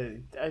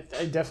 10.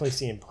 I definitely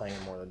see him playing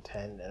more than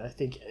 10, and I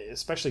think,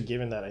 especially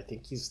given that I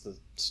think he's the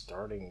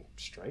starting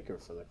striker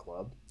for the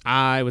club.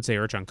 I would say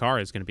Ercan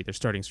Kara is going to be their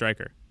starting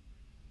striker.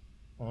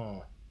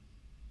 No,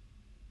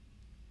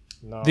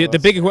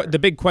 the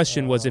big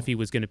question was if he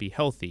was going to be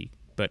healthy,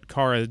 but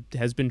Kara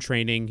has been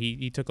training.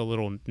 He took a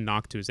little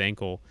knock to his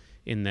ankle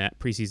in that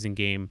preseason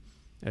game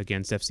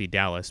against FC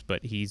Dallas,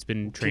 but he's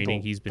been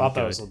training. He's been thought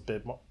good. That was a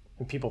bit more,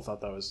 and people thought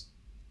that was,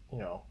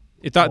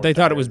 they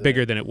thought it was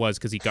bigger than it was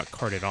because he got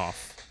carted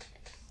off.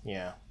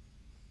 Yeah.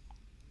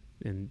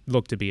 And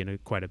looked to be in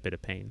quite a bit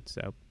of pain.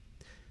 So,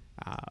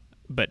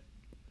 but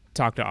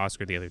talked to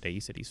Oscar the other day.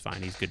 He said he's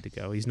fine. He's good to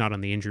go. He's not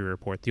on the injury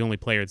report. The only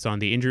player that's on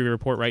the injury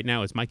report right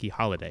now is Mikey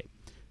Holiday,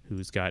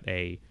 who's got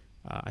I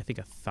think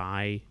a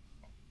thigh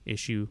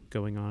issue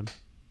going on.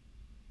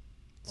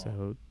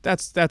 So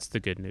that's the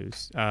good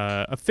news.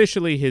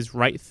 Officially, his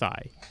right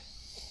thigh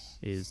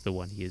is the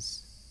one he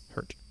is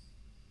hurt.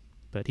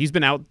 But he's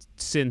been out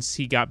since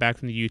he got back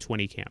from the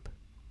U20 camp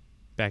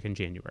back in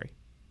January.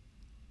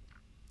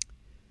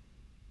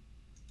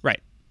 Right.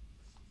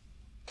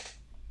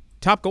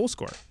 Top goal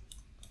scorer.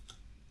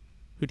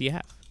 Who do you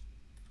have?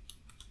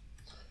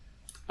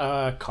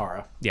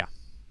 Kara. Yeah.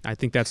 I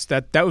think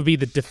that would be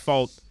the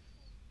default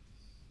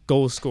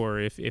goal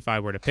scorer if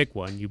I were to pick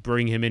one. You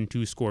bring him in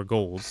to score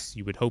goals.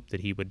 You would hope that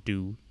he would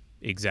do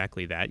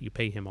exactly that. You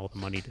pay him all the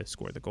money to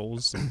score the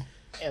goals.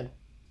 And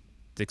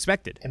it's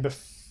expected.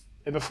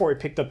 And before he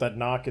picked up that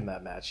knock in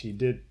that match, he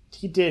did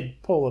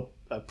pull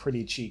a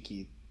pretty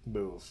cheeky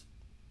move.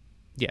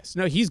 Yes.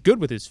 No, he's good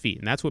with his feet,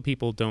 and that's what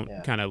people don't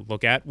kind of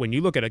look at. When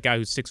you look at a guy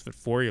who's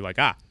 6'4", you're like,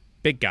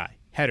 big guy,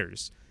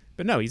 headers.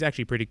 But no, he's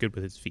actually pretty good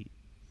with his feet.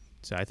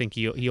 So I think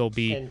he'll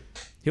be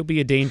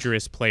a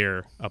dangerous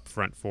player up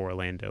front for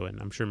Orlando,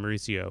 and I'm sure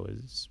Mauricio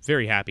is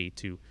very happy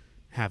to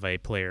have a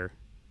player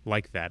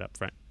like that up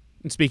front.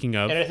 And speaking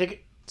of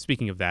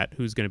that,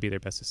 who's going to be their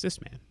best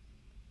assist man?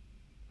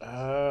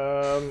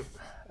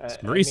 It's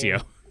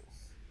Mauricio.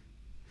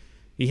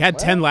 He had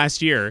 10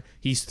 last year.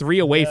 He's 3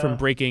 away from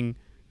breaking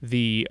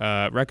the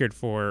record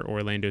for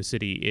Orlando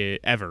City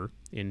ever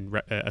in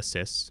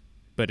assists.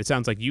 But it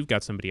sounds like you've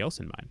got somebody else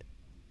in mind.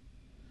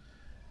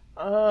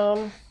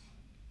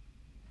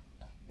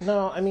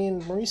 No, I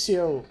mean,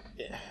 Mauricio.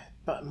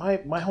 But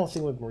my whole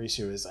thing with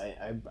Mauricio is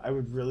I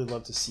would really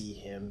love to see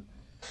him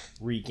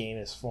regain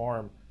his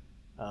form.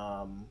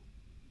 I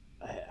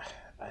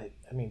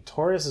mean,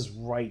 Torres is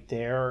right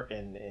there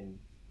and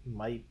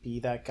might be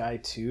that guy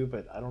too,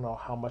 but I don't know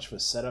how much of a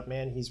setup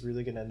man he's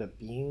really going to end up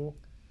being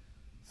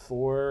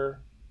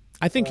for.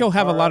 I think he'll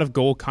have a lot of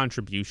goal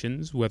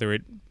contributions, whether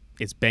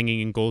it's banging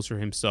in goals for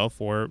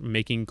himself or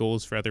making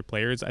goals for other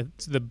players.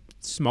 The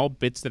small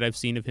bits that I've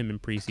seen of him in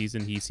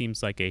preseason, he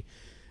seems like a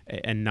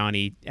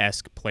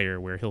Nani-esque player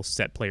where he'll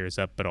set players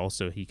up, but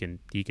also he can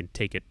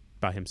take it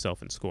by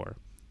himself and score.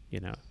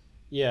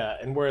 Yeah,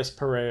 and whereas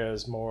Pereira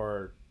is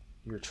more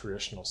your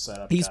traditional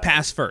setup. He's guy,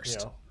 pass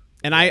first.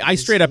 And I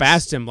straight up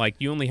asked him, like,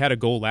 you only had a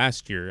goal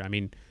last year. I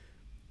mean,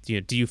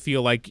 do you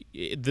feel like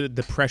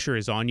the pressure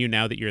is on you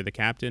now that you're the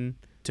captain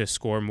to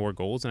score more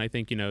goals? And I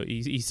think,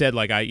 he said,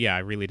 like, I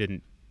really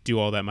didn't do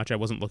all that much. I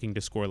wasn't looking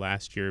to score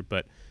last year,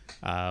 but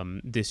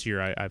this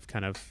year I've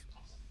kind of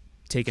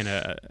taken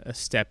a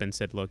step and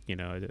said, look,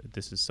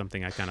 this is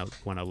something I kind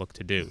of want to look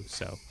to do.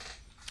 So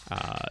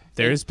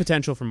there is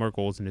potential for more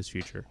goals in his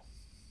future.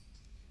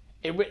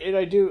 And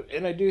I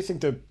do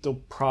think that they'll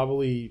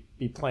probably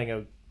be playing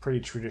a pretty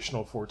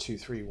traditional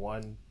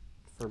 4-2-3-1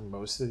 for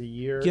most of the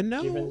year. Given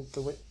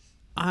the way...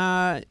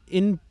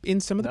 in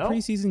some of the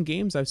preseason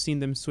games, I've seen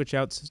them switch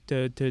out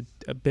to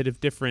a bit of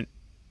different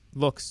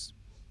looks,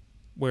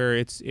 where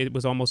it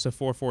was almost a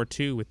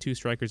 4-4-2 with two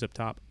strikers up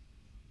top,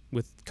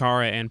 with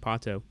Kara and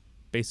Pato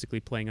basically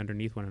playing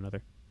underneath one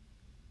another.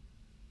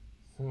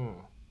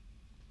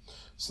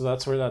 So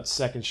that's where that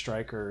second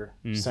striker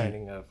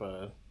signing of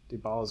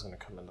Dybala is going to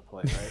come into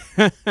play,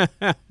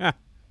 right?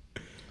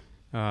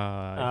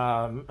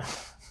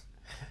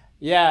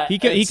 Yeah, he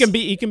can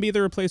be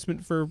the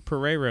replacement for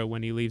Pereira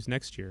when he leaves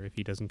next year if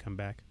he doesn't come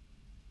back.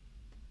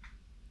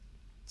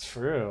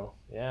 True.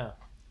 Yeah.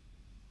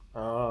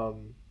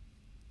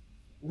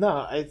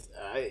 No, I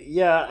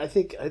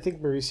think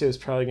Mauricio is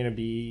probably going to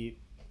be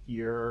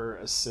your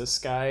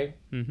assist guy.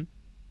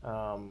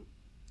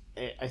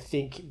 I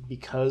think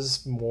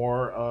because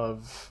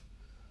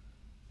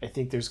I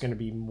think there's going to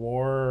be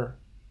more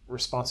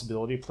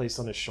responsibility placed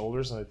on his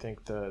shoulders, and I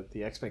think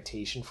the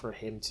expectation for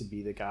him to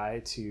be the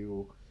guy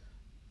to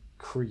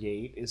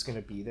create is going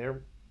to be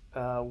there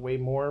way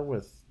more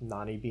with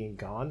Nani being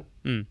gone.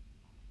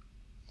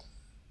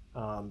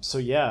 So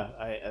yeah,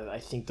 I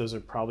think those are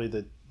probably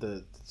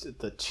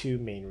the two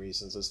main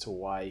reasons as to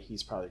why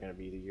he's probably going to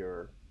be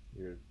your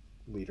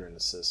leader in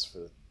assists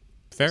for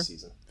the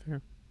season.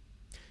 Fair.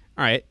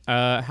 All right.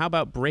 How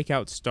about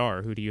breakout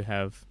star? Who do you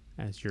have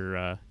as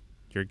your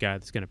guy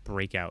that's going to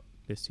break out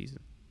this season?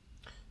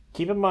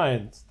 Keep in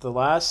mind the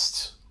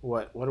last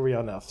what are we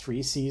on now?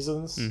 3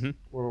 seasons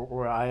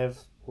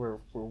where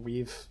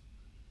we've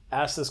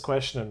asked this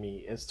question of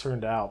me. It's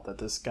turned out that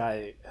this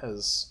guy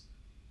has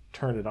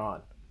turned it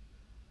on.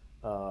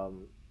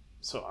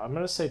 So I'm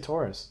gonna say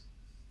Torres.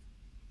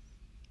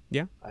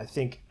 Yeah, I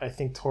think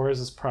Torres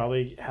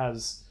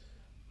has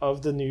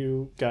of the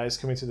new guys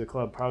coming to the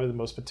club probably the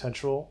most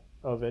potential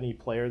of any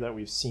player that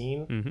we've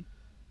seen.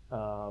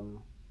 I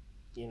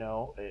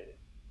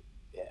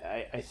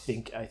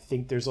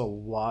think there's a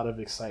lot of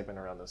excitement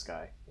around this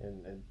guy,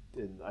 and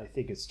I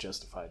think it's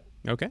justified.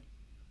 Okay,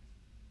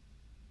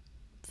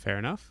 fair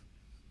enough.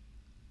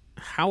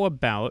 How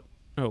about?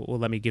 Oh, well,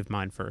 let me give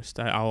mine first.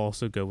 I'll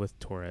also go with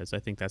Torres. I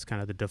think that's kind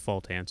of the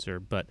default answer.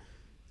 But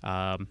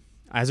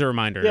as a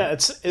reminder... Yeah,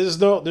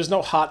 there's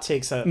no hot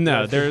takes that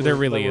there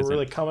really isn't. We're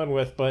really coming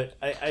with. But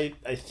I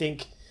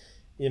think,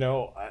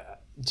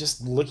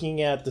 just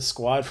looking at the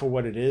squad for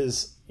what it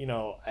is,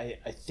 I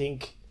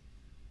think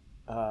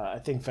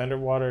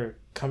Vanderwater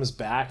comes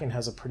back and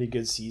has a pretty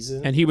good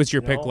season. And he was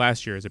your pick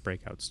last year as a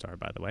breakout star,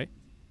 by the way.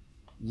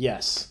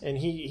 Yes, and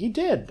he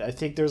did. I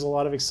think there's a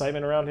lot of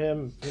excitement around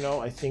him.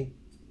 I think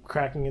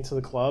cracking into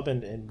the club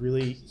and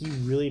he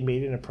really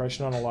made an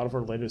impression on a lot of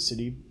Orlando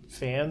City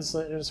fans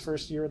in his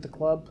first year at the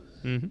club.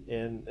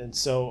 And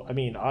so, I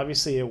mean,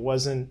 obviously it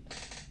wasn't,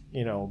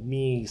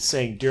 me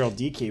saying Daryl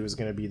DK was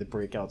going to be the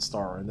breakout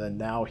star, and then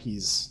now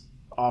he's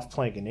off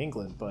playing in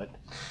England. But,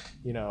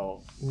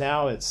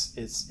 now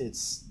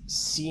it's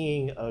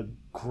seeing a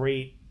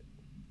great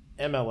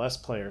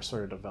MLS player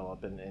sort of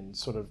develop and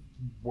sort of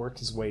work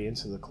his way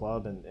into the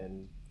club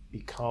and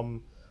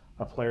become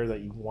a player that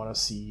you want to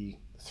see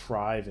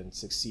thrive and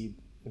succeed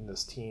in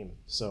this team.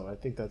 So I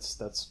think that's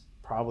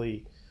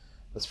probably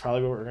what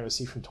we're going to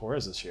see from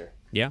Torres this year.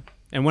 Yeah.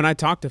 And when I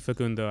talked to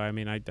Facundo, I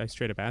mean, I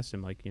straight up asked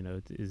him, like,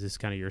 is this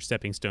kind of your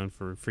stepping stone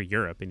for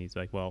Europe? And he's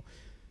like, well,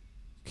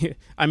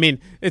 I mean,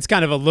 it's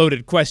kind of a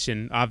loaded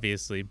question,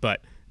 obviously,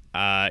 but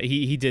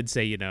he did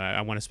say,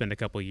 I want to spend a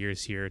couple of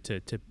years here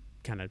to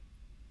kind of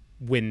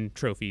win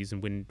trophies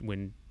and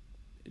win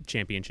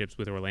championships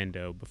with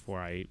Orlando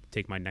before I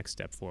take my next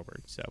step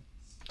forward. So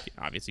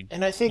obviously,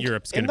 and I think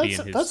Europe's going to be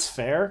in his. That's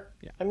fair.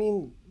 Yeah. I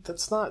mean,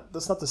 that's not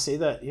to say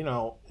that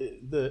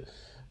the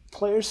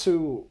players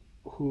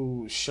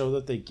who show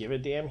that they give a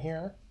damn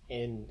here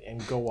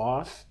and go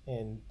off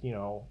and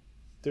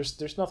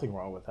there's nothing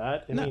wrong with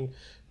that. I mean,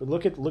 but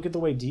look at the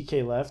way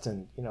DK left,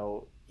 and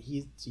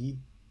he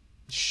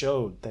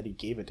showed that he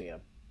gave a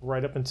damn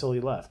right up until he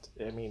left.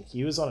 I mean,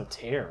 he was on a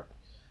tear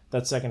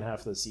that second half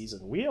of the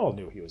season. We all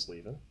knew he was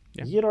leaving.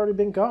 Yeah. He had already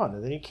been gone,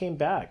 and then he came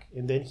back,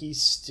 and then he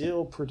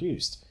still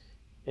produced.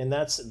 And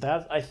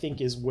that I think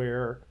is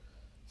where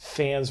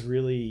fans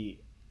really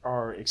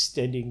are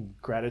extending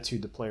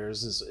gratitude to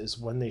players is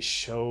when they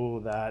show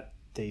that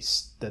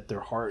that their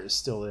heart is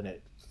still in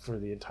it for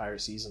the entire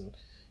season,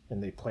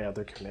 and they play out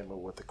their commitment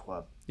with the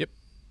club. Yep.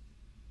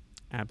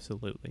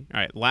 Absolutely. All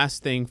right,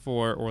 last thing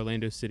for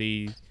Orlando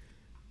City.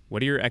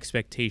 What are your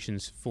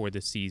expectations for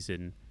the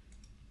season?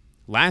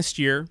 Last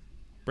year,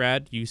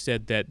 Brad, you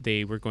said that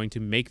they were going to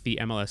make the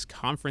MLS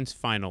Conference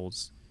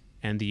Finals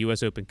and the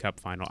U.S. Open Cup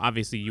Final.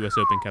 Obviously, U.S.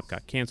 Open Cup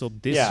got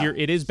canceled. This year,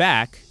 it is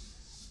back.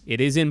 It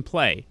is in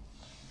play.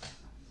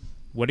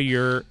 What are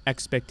your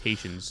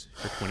expectations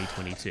for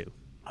 2022?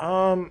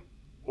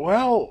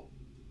 Well,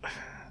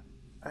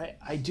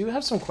 I do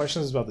have some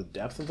questions about the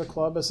depth of the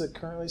club as it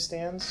currently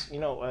stands.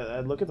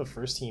 I look at the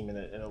first team and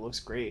it looks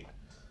great.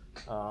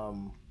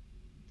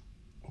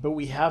 But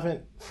we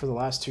haven't, for the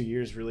last 2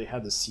 years, really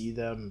had to see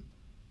them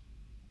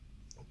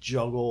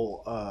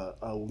juggle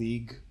a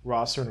league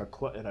roster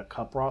and a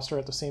cup roster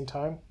at the same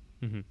time.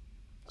 Mm-hmm.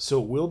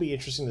 So it will be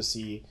interesting to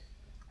see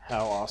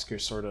how Oscar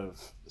sort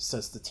of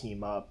sets the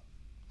team up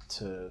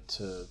to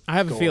I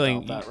have a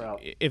feeling that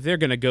route. If they're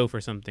going to go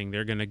for something,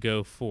 they're going to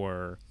go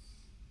for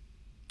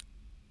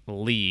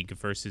League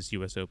versus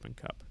U.S. Open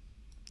Cup,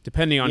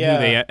 depending on who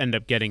they end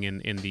up getting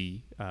in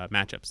the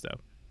matchups, though.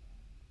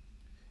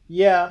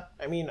 Yeah,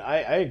 I mean, I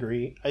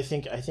agree. I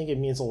think it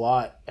means a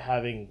lot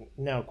having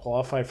now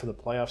qualified for the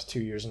playoffs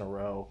 2 years in a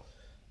row.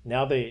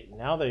 Now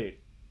they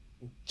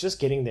just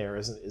getting there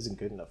isn't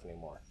good enough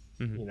anymore.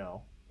 Mm-hmm.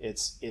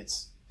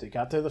 It's they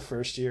got there the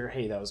first year.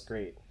 Hey, that was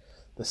great.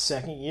 The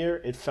second year,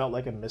 it felt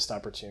like a missed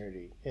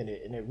opportunity, and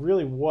it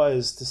really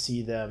was to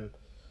see them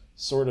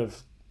sort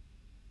of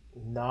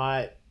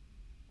not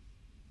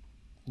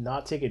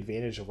take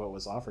advantage of what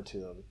was offered to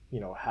them.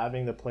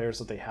 Having the players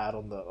that they had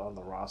on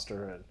the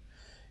roster and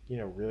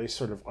really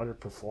sort of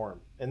underperform,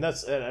 and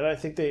I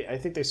think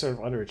they sort of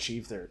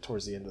underachieved there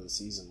towards the end of the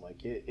season.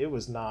 Like it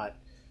was not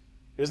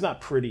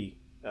pretty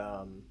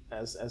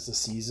as the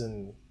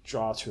season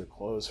draw to a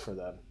close for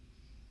them.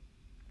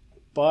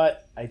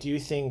 But I do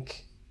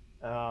think,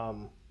 I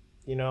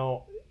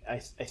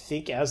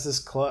think as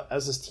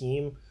this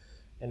team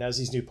and as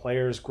these new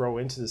players grow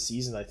into the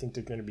season, I think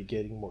they're going to be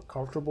getting more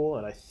comfortable,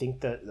 and I think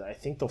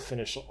they'll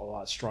finish a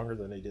lot stronger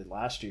than they did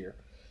last year.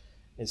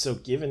 And so,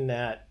 given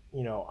that,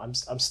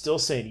 I'm still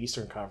saying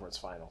Eastern Conference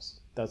Finals.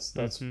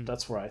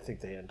 That's where I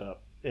think they end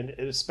up, and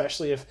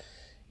especially if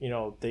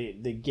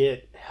they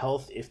get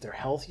health, if they're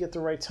healthy at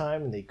the right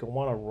time and they go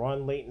on a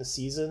run late in the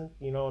season,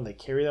 and they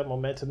carry that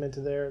momentum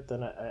into there,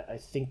 then I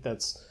think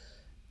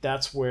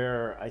that's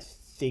where I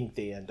think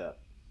they end up.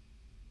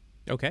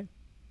 Okay.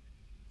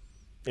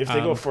 If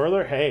they go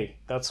further, hey,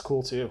 that's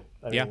cool too.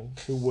 I mean,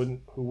 who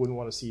wouldn't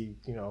want to see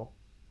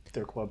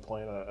their club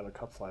playing at a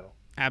cup final?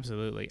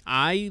 Absolutely.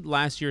 I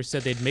last year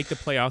said they'd make the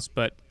playoffs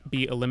but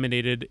be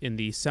eliminated in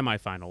the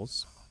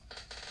semifinals,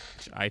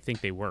 which I think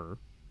they were.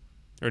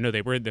 Or no,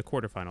 they were in the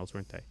quarterfinals,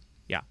 weren't they?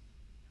 Yeah.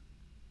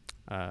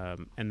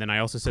 And then I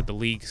also said the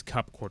League's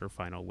Cup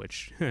quarterfinal,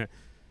 which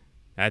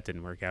that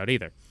didn't work out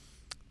either.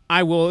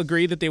 I will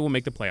agree that they will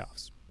make the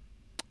playoffs.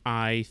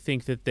 I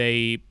think that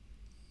they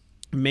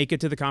make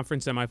it to the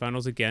conference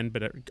semifinals again,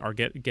 but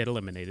get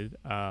eliminated.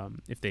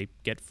 If they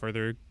get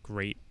further,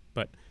 great.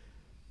 But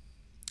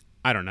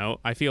I don't know.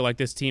 I feel like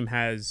this team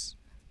has,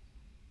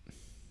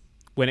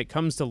 when it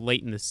comes to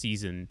late in the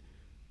season,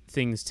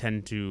 things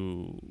tend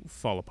to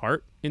fall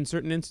apart in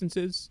certain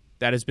instances.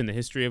 That has been the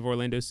history of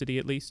Orlando City,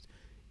 at least.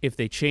 If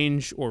they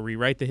change or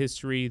rewrite the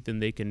history, then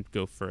they can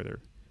go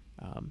further.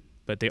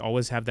 But they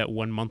always have that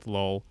 1 month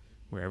lull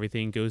where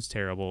everything goes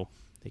terrible.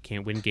 They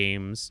can't win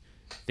games.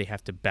 They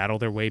have to battle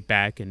their way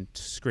back and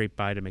scrape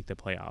by to make the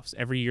playoffs.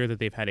 Every year that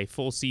they've had a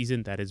full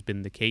season, that has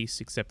been the case,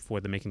 except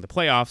for the making the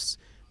playoffs,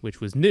 which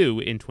was new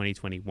in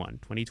 2021.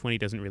 2020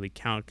 doesn't really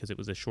count because it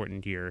was a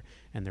shortened year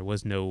and there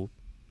was no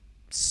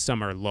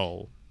summer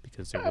lull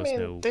because there was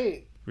no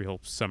real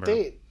summer.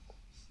 They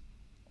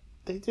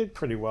did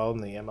pretty well in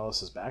the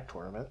MLS's back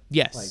tournament.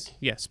 Yes,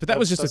 yes, but that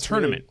was just a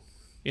tournament.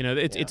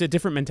 Really, it's a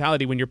different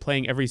mentality when you're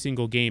playing every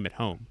single game at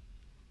home.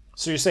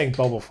 So you're saying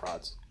bubble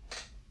frauds?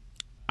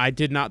 I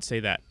did not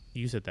say that.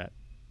 You said that.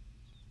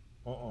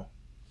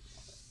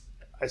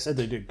 I said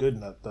they did good in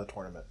that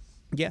tournament.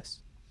 Yes.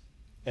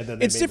 And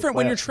then it's different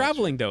when you're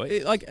traveling, though. They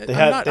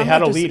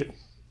had a lead.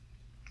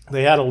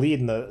 They had a lead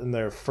in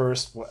their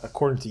first,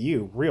 according to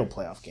you, real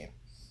playoff game.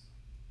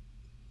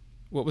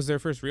 What was their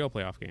first real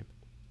playoff game?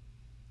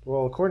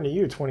 Well, according to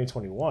you,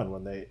 2021,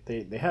 when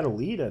they had a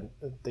lead and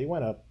they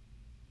went up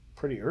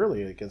pretty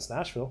early against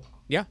Nashville.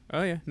 Yeah.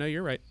 Oh, yeah. No,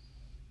 you're right.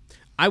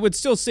 I would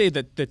still say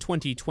that the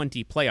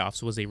 2020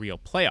 playoffs was a real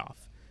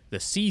playoff. The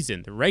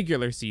season, the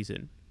regular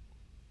season,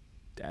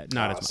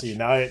 not as much. See,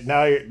 now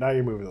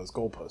you're moving those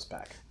goalposts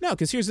back. No,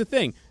 because here's the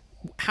thing: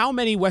 how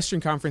many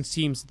Western Conference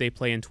teams did they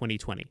play in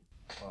 2020?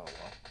 Oh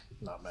well,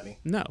 not many.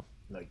 No,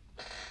 like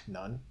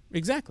none.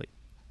 Exactly,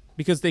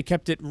 because they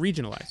kept it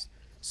regionalized.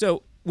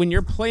 So when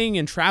you're playing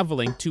and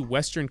traveling to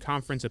Western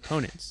Conference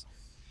opponents,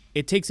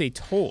 it takes a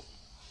toll.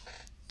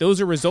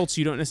 Those are results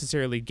you don't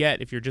necessarily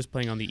get if you're just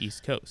playing on the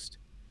East Coast.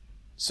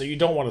 So you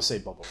don't want to say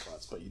bubble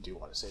frauds, but you do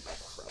want to say bubble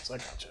frauds. I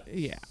gotcha.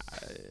 Yeah.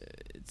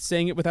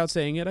 Saying it without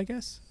saying it, I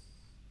guess.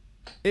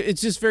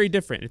 It's just very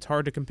different. It's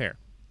hard to compare.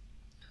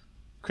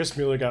 Chris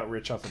Mueller got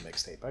rich off a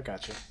mixtape. I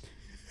gotcha.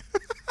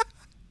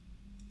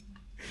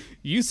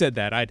 You said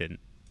that. I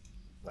didn't.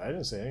 I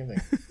didn't say anything.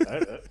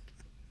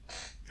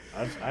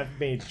 I've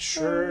made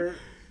sure.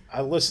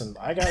 I listened.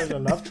 I got in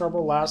enough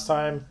trouble last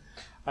time.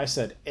 I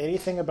said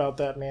anything about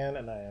that man,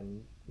 and I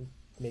am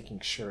making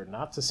sure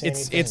not to say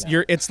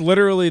anything. It's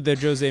literally the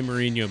Jose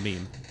Mourinho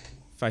meme.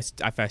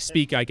 If I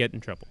speak, I get in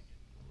trouble.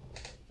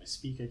 If I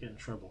speak, I get in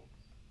trouble.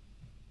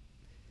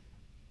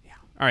 Yeah.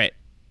 All right.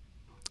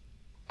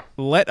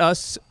 let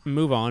us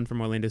move on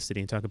from Orlando City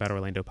and talk about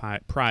Orlando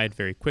Pride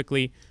very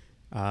quickly,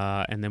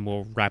 and then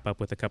we'll wrap up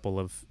with a couple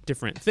of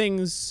different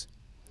things.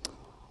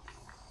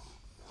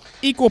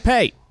 Equal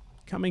pay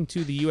coming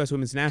to the U.S.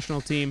 Women's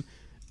National Team.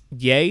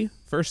 Yay!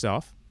 First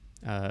off,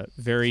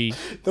 very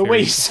the way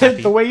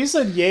you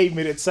said "yay"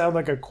 made it sound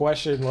like a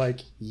question.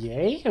 Like,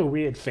 "Yay? Are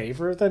we in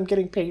favor of them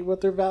getting paid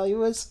what their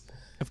value is?"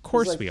 Of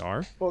course we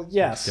are. Well,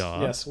 yes, Duh.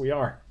 yes, we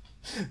are.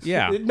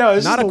 Yeah, no,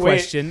 it's not a just the way-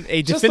 question,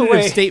 a just the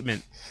definitive way-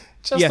 statement.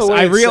 Just Yes, the way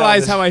I it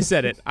realize sounded. how I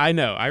said it. I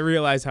know. I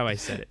realize how I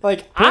said it.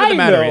 Like, Point of the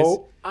matter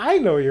I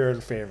know you're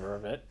in favor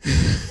of it.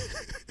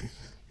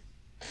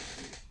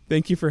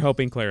 Thank you for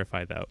helping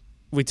clarify, though.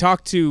 We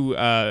talked to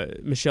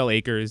Michelle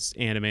Akers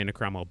and Amanda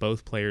Cromwell,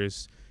 both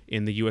players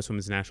in the U.S.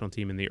 Women's National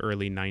Team in the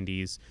early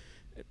 90s.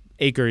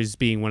 Akers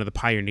being one of the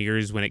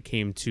pioneers when it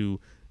came to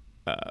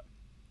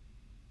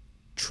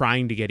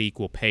trying to get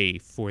equal pay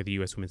for the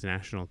U.S. Women's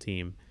National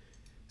Team.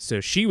 So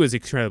she was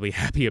incredibly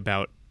happy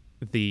about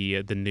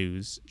the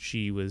news.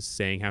 She was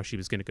saying how she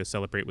was going to go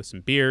celebrate with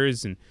some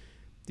beers, and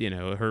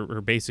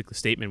her basic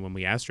statement when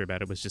we asked her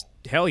about it was just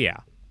hell yeah,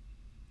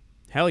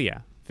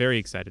 very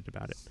excited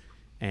about it.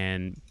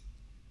 And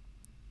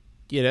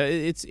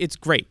it's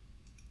great.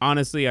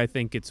 Honestly, I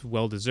think it's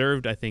well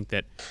deserved. I think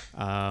that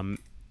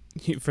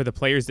for the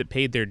players that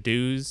paid their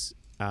dues,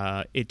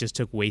 it just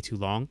took way too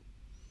long,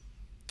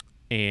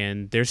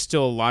 and there's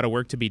still a lot of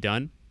work to be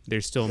done.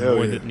 There's still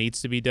more that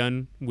needs to be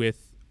done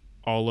with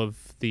all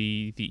of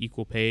the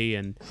equal pay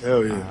and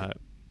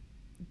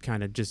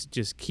kind of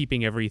just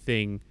keeping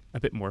everything a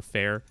bit more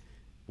fair.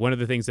 One of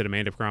the things that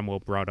Amanda Cromwell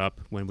brought up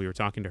when we were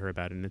talking to her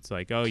about it, and it's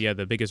like, oh yeah,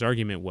 the biggest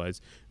argument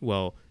was,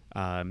 well,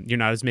 you're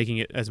not making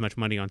it as much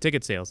money on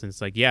ticket sales. And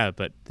it's like, yeah,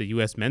 but the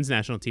U.S. men's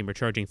national team are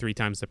charging 3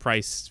 times the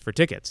price for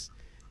tickets.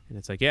 And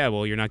it's like, yeah,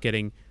 well, you're not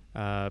getting,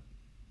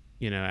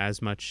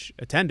 as much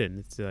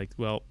attendance. It's like,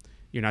 well,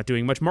 you're not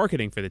doing much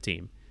marketing for the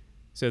team.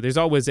 So there's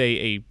always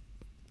a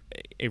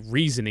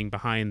reasoning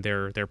behind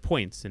their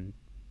points, and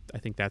I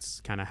think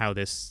that's kind of how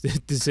this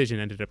decision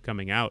ended up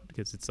coming out,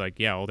 because it's like,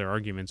 yeah, all their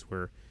arguments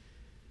were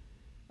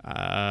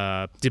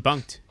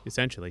debunked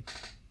essentially.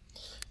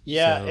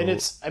 Yeah, So,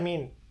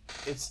 and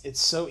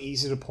it's so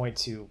easy to point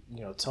to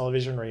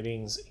television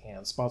ratings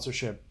and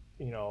sponsorship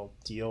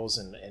deals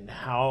and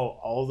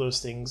how all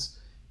those things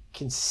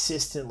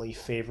consistently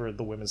favor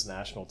the women's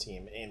national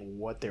team and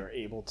what they're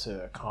able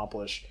to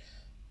accomplish.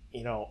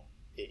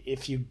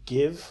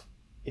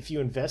 If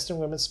you invest in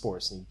women's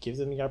sports and you give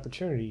them the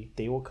opportunity,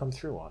 they will come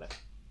through on it.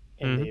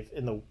 And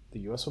the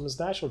U.S. Women's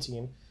National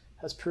Team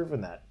has proven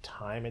that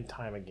time and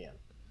time again.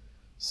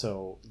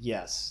 So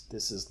yes,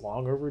 this is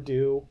long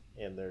overdue,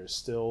 and there's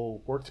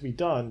still work to be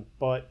done,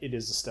 but it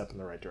is a step in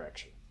the right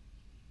direction.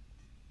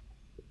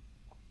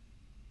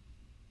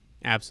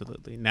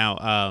 absolutely.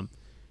 Now,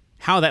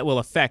 how that will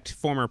affect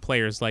former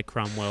players like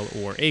Cromwell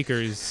or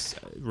Akers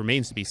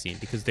remains to be seen,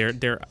 because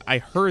I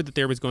heard that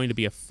there was going to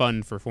be a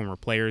fund for former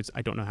players.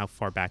 I don't know how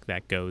far back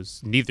that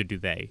goes. Neither do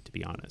they, to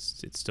be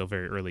honest. It's still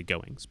very early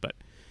goings, but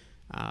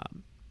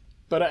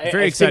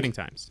very exciting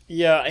times.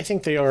 Yeah, I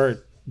think they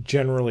are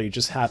generally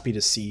just happy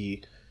to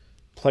see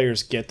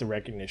players get the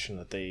recognition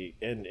that they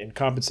and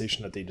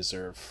compensation that they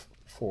deserve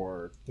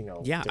for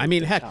Yeah, their, I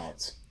mean, their heck,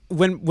 talents.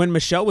 when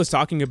Michelle was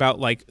talking about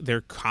like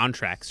their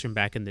contracts from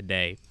back in the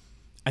day,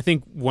 I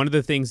think one of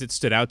the things that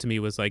stood out to me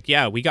was like,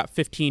 yeah, we got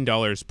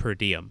 $15 per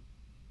diem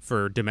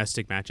for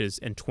domestic matches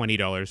and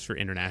 $20 for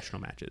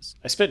international matches.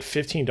 I spent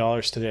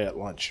 $15 today at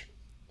lunch.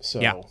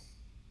 So Yeah.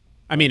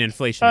 I mean,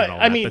 inflation and all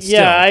that. I mean, but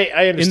yeah, still,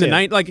 I understand. in the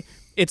night, like,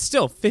 it's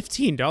still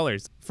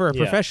 $15 for a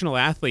Yeah. professional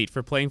athlete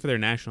for playing for their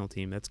national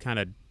team. That's kind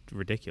of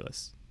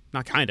ridiculous.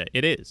 Not kind of,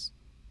 it is.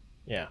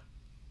 Yeah,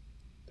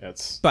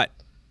 that's But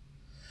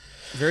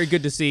very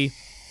good to see,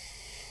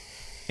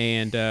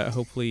 and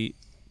hopefully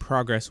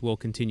progress will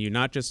continue,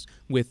 not just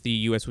with the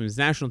U.S. Women's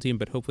National Team,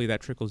 but hopefully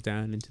that trickles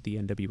down into the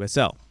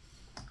NWSL.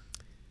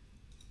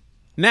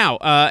 Now,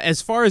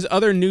 as far as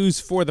other news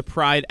for the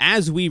Pride,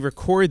 as we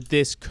record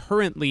this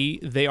currently,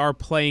 they are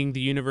playing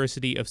the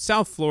University of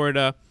South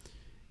Florida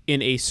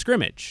in a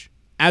scrimmage.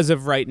 As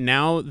of right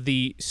now,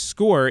 the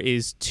score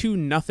is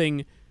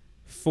 2-0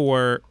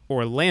 for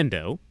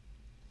Orlando.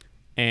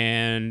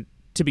 And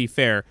to be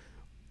fair,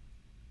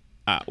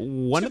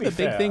 one of the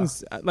big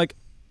things, like,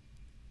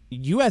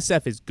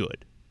 USF is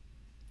good.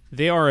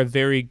 They are a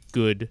very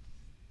good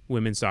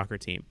women's soccer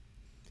team.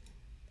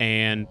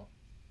 And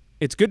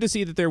it's good to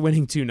see that they're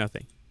winning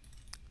 2-0.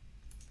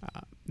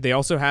 They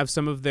also have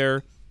some of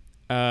their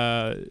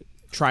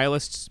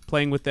trialists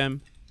playing with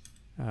them.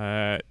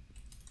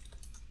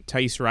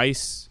 Thais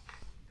Rice,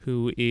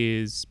 who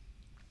is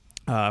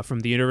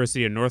from the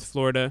University of North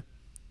Florida.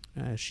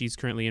 She's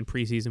currently in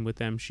preseason with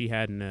them. She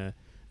had an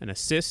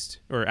assist,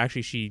 or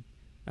actually she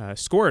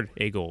scored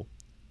a goal.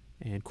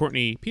 And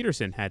Courtney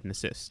Peterson had an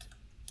assist.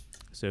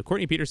 So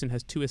Courtney Peterson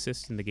has 2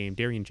 assists in the game.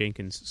 Darian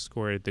Jenkins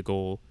scored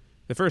the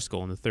first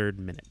goal in the 3rd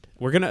minute.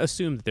 We're going to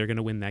assume that they're going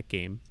to win that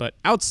game. But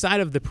outside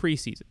of the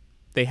preseason,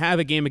 they have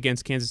a game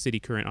against Kansas City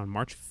Current on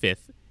March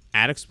 5th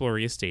at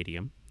Exploria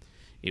Stadium.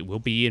 It will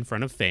be in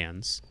front of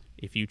fans.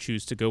 If you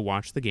choose to go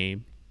watch the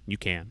game, you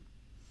can.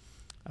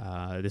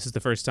 This is the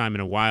first time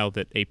in a while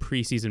that a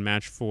preseason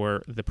match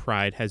for the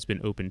Pride has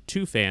been open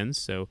to fans,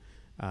 so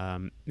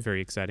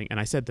very exciting. And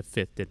I said the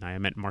 5th, didn't I? I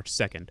meant March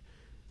 2nd,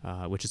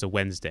 which is a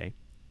Wednesday.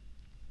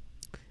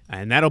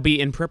 And that'll be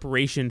in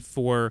preparation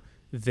for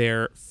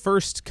their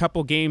first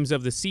couple games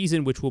of the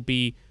season, which will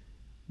be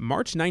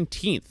March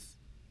 19th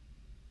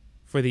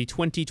for the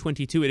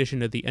 2022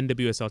 edition of the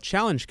NWSL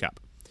Challenge Cup.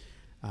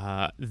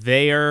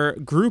 Their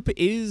group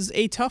is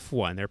a tough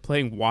one. They're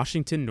playing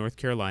Washington, North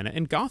Carolina,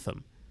 and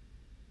Gotham.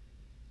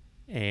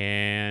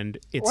 And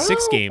it's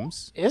 6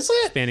 games. Is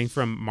it? Spanning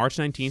from March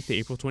 19th to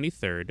April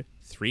 23rd.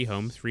 3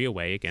 home, 3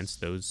 away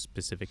against those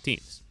specific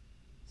teams.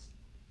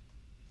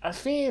 I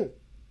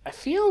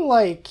feel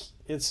like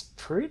it's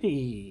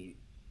pretty...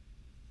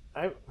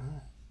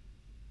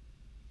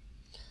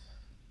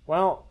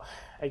 Well,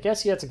 I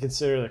guess you have to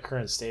consider the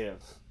current state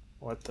of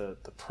what the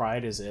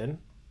Pride is in,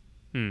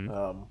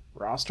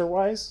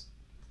 roster-wise.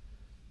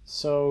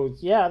 So,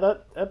 yeah,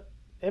 that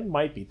it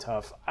might be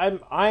tough.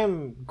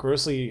 I'm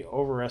grossly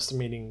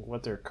overestimating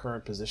what their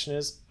current position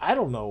is. I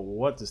don't know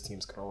what this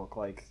team's going to look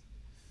like.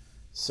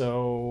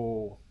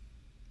 So...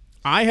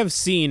 I have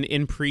seen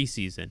in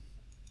preseason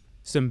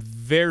some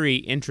very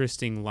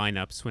interesting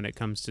lineups when it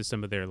comes to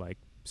some of their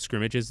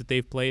scrimmages that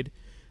they've played.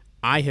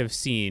 I have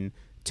seen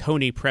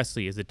Tony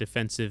Presley as a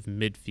defensive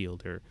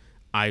midfielder.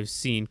 I've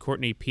seen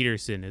Courtney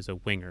Peterson as a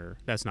winger.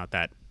 That's not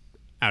that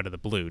out of the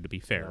blue, to be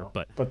fair.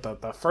 No, but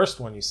the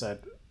first one you said...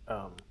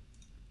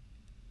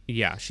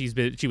 yeah,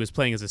 she was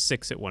playing as a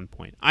 6 at one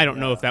point. I don't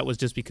know if that was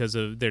just because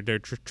of they're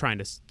trying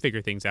to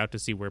figure things out to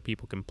see where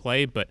people can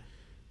play, but...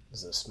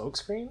 Is it a smoke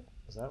screen?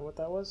 Is that what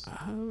that was?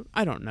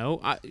 I don't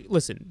know.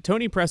 Listen,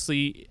 Tony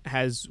Presley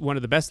has one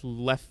of the best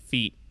left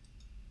feet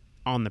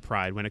on the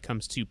Pride when it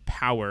comes to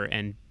power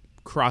and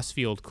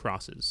cross-field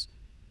crosses.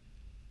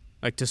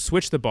 To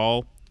switch the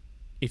ball,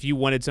 if you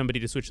wanted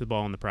somebody to switch the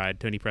ball on the Pride,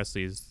 Tony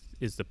Presley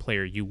is the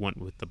player you want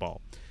with the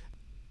ball.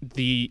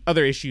 The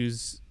other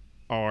issues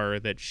are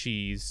that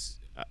she's,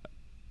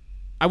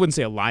 I wouldn't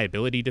say a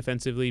liability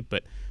defensively,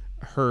 but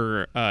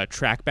her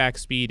track back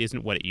speed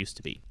isn't what it used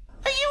to be.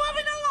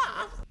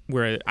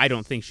 Where I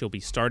don't think she'll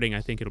be starting.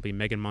 I think it'll be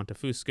Megan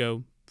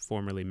Montefusco,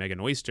 formerly Megan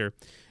Oyster,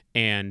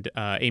 and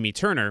Amy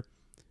Turner.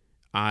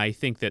 I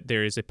think that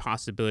there is a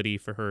possibility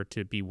for her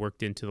to be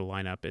worked into the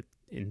lineup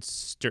in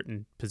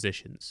certain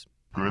positions.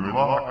 Good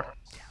luck.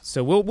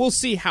 So we'll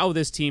see how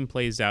this team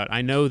plays out.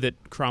 I know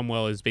that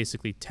Cromwell is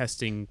basically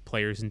testing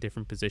players in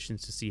different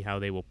positions to see how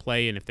they will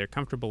play and if they're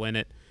comfortable in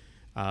it.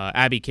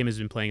 Abby Kim has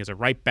been playing as a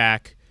right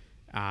back.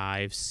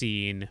 I've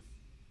seen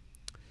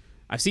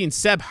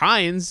Seb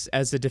Hines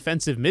as a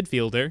defensive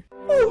midfielder.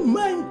 Oh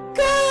my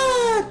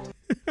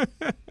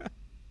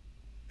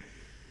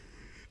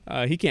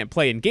God! He can't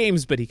play in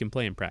games, but he can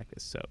play in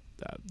practice. So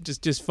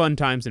just fun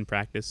times in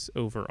practice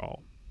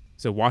overall.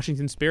 So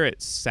Washington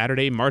Spirit,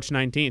 Saturday, March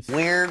 19th.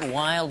 Weird,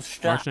 wild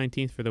stuff. March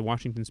 19th for the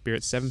Washington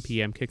Spirit, 7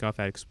 p.m. kickoff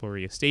at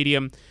Exploria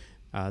Stadium.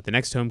 The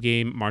next home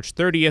game, March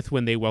 30th,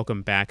 when they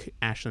welcome back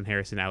Ashlyn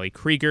Harris and Allie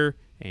Krieger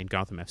and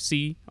Gotham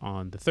FC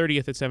on the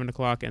 30th at 7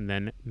 o'clock. And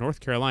then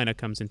North Carolina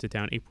comes into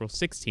town April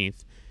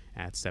 16th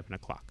at 7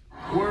 o'clock.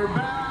 We're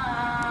back!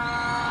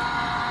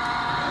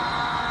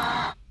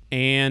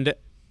 And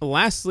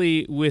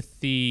lastly, with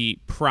the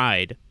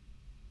Pride,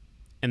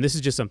 and this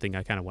is just something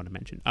I kind of want to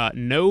mention,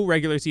 no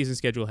regular season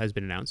schedule has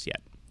been announced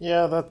yet.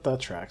 Yeah, that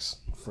tracks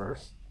for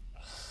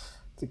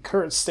the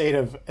current state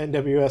of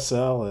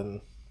NWSL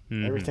and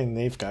everything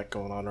they've got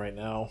going on right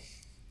now.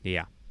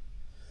 Yeah.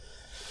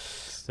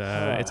 It's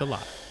a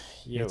lot.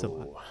 It's a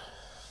lot.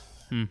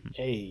 Mm-hmm.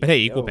 Hey, but hey,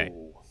 equal pay.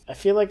 I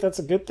feel like that's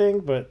a good thing,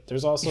 but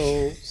there's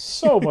also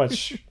so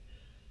much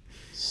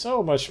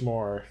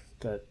more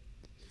that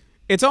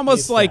it's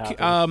almost like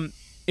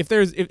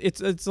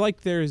it's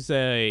like there's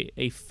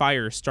a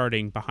fire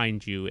starting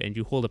behind you and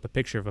you hold up a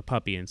picture of a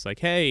puppy and it's like,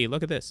 hey,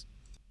 look at this.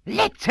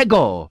 Let's go!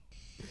 All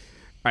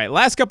right,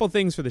 last couple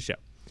things for the show.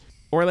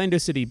 Orlando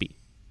City B.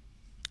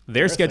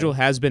 Their schedule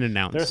has been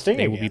announced.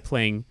 They will be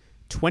playing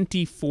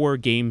 24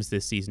 games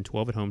this season,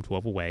 12 at home,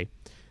 12 away.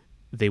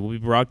 They will be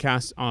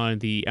broadcast on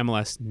the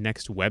MLS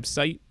Next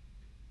website,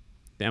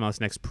 the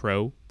MLS Next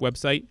Pro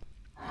website.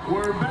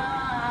 We're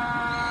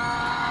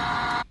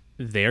back!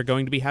 They're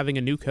going to be having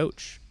a new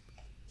coach.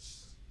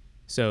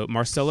 So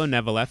Marcelo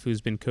Nevelev,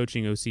 who's been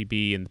coaching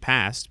OCB in the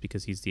past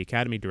because he's the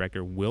academy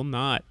director, will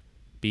not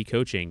be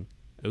coaching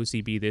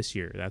OCB this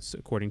year. That's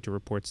according to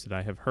reports that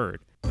I have heard.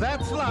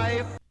 That's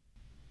life!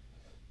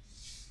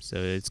 So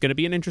it's going to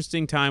be an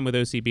interesting time with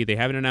OCB. They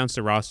haven't announced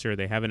a roster.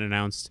 They haven't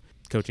announced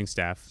coaching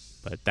staff.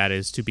 But that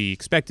is to be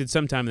expected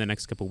sometime in the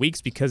next couple of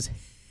weeks because,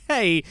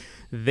 hey,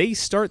 they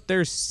start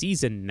their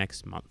season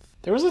next month.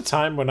 There was a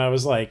time when I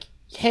was like,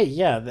 hey,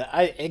 yeah,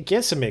 I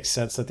guess it makes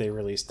sense that they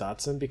released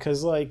Dotson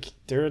because,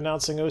 they're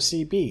announcing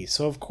OCB.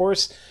 So, of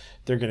course,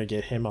 they're going to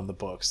get him on the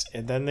books.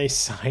 And then they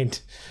signed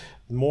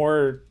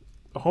more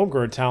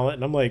homegrown talent.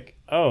 And I'm like,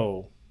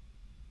 oh,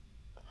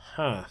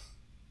 huh.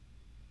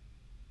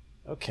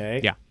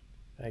 Okay. Yeah.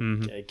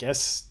 I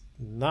guess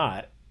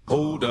not.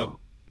 Hold up.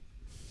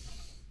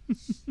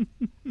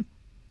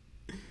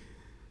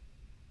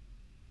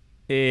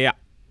 Yeah.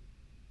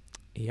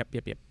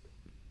 Yep.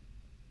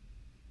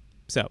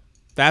 So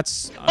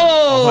that's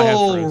all I have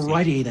for OC.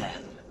 Alrighty then.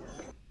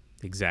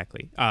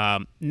 Exactly.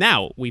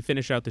 Now we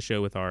finish out the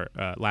show with our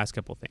last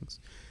couple things.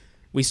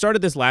 We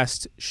started this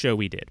last show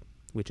we did,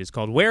 which is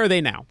called Where Are They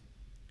Now?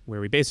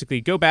 Where we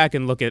basically go back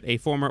and look at a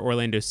former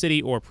Orlando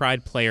City or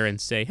Pride player and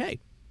say, hey,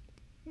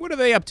 what are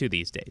they up to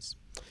these days?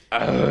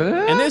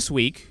 And this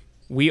week,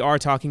 we are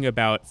talking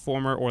about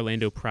former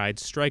Orlando Pride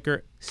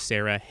striker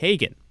Sarah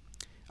Hagen.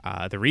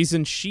 The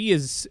reason she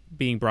is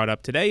being brought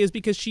up today is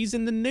because she's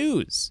in the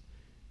news.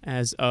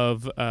 As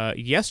of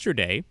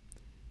yesterday,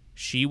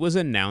 she was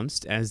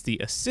announced as the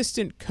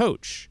assistant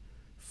coach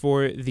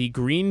for the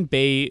Green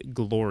Bay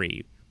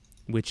Glory,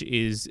 which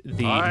is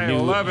the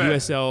new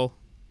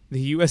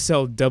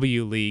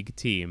USLW League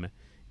team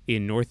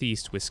in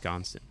Northeast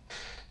Wisconsin.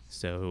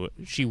 So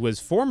she was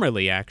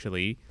formerly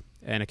actually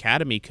an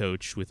academy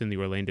coach within the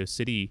Orlando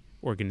City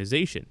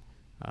organization,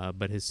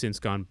 but has since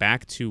gone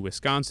back to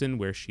Wisconsin,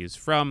 where she is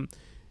from,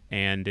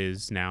 and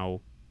is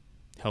now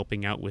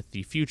helping out with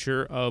the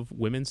future of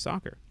women's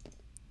soccer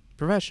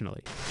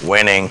professionally.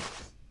 Winning.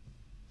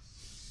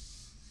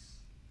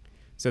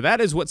 So that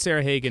is what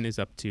Sarah Hagen is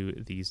up to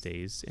these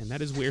days, and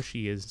that is where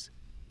she is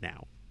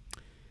now.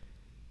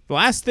 The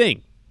last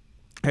thing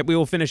that we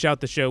will finish out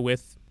the show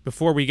with,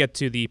 before we get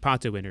to the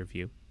Pato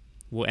interview,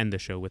 we'll end the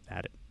show with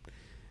that.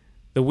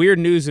 The weird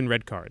news and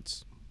red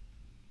cards.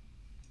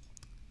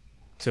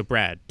 So,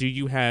 Brad, do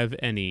you have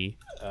any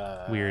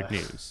weird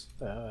news?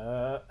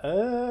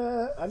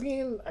 I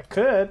mean, I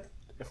could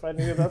if I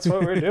knew that's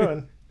what we're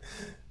doing.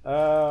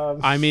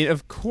 I mean,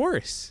 of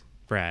course,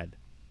 Brad.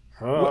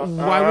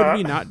 Why would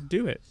we not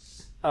do it?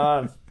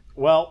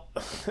 Well,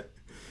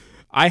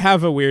 I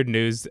have a weird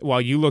news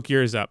while you look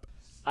yours up.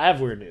 I have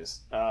weird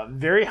news.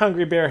 Very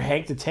Hungry Bear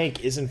Hank the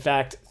Tank is in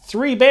fact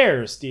 3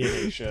 bears,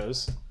 DNA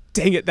shows.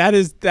 Dang it, that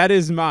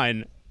is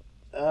mine.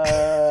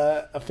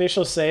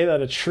 Officials say that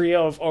a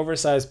trio of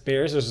oversized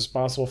bears is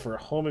responsible for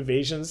home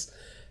invasions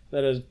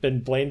that has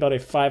been blamed on a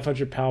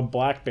 500-pound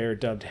black bear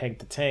dubbed Hank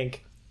the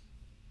Tank.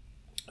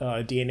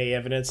 DNA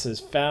evidence has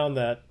found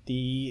that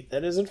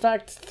that is in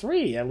fact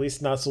 3, at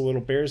least not so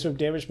little bears, who have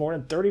damaged more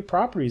than 30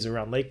 properties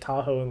around Lake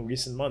Tahoe in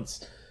recent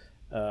months.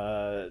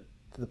 The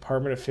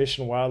Department of Fish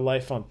and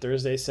Wildlife on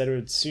Thursday said it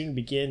would soon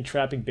begin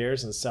trapping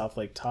bears in the South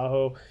Lake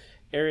Tahoe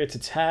area to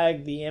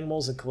tag the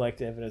animals and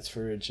collect evidence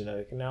for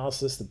genetic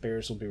analysis. The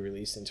bears will be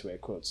released into a,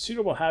 quote,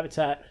 suitable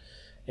habitat,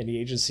 and the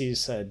agency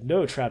said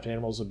no trapped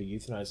animals will be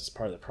euthanized as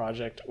part of the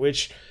project,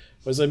 which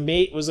was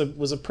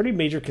a pretty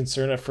major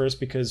concern at first,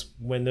 because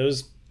when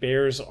those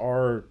bears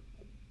are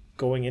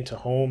going into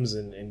homes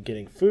and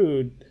getting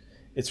food,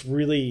 it's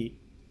really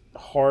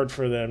hard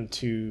for them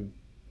to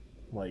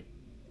like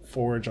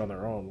forage on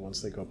their own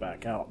once they go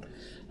back out.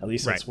 At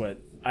least that's what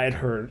I had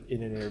heard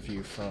in an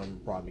interview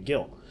from Ron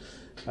McGill.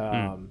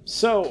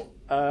 So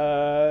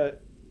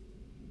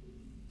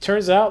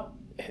turns out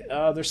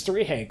there's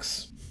 3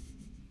 Hanks.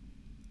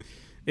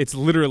 It's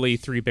literally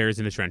 3 bears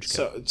in a trench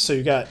coat. So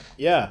you got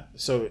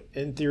so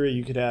in theory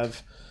you could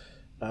have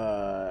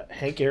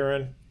Hank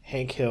Aaron,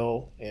 Hank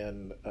Hill,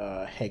 and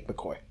Hank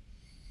McCoy.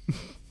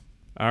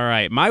 All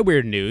right, my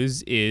weird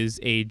news is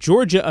a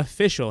Georgia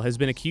official has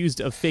been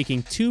accused of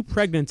faking 2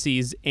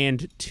 pregnancies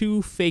and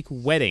 2 fake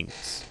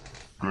weddings.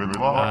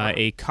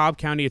 A Cobb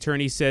County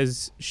attorney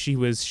says she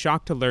was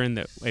shocked to learn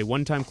that a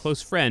one-time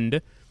close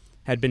friend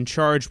had been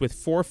charged with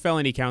 4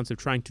 felony counts of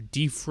trying to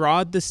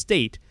defraud the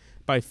state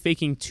by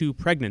faking 2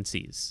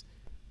 pregnancies.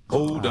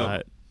 Hold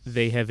up.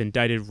 They have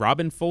indicted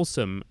Robin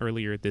Folsom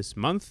earlier this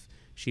month.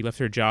 She left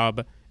her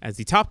job as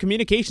the top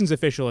communications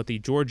official at the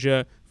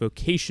Georgia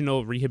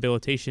Vocational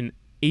Rehabilitation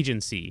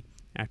Agency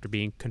after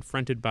being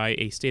confronted by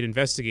a state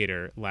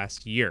investigator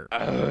last year.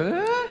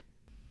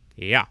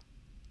 Yeah.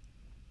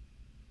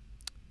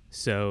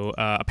 So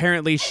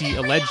apparently she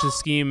alleged the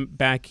scheme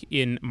back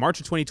in March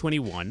of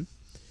 2021,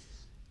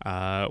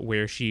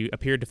 where she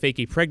appeared to fake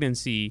a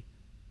pregnancy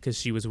because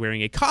she was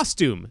wearing a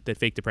costume that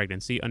faked a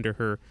pregnancy under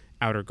her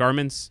outer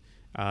garments.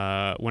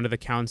 One of the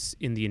counts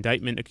in the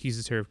indictment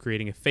accuses her of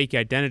creating a fake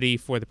identity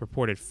for the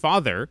purported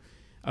father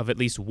of at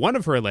least one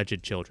of her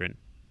alleged children.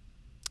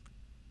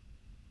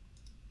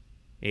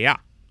 Yeah.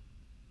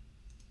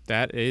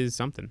 That is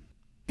something.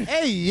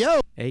 Hey,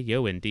 yo! Hey,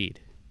 yo, indeed.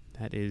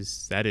 That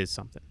is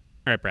something.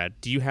 All right, Brad,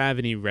 do you have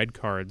any red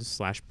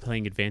cards /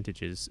 playing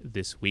advantages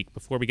this week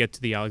before we get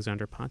to the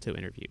Alexandre Pato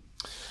interview?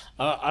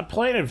 I'm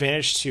playing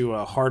advantage to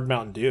Hard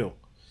Mountain Dew.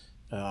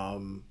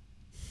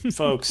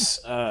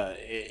 Folks,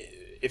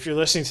 if you're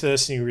listening to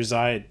this and you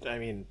reside, I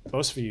mean,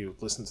 most of you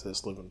listen to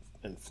this live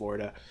in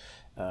Florida,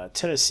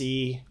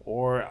 Tennessee,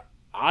 or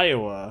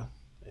Iowa,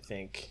 I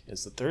think,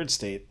 is the 3rd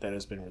state that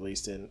has been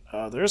released in.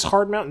 There's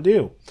Hard Mountain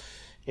Dew,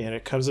 and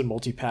it comes in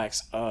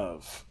multi-packs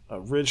of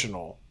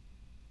original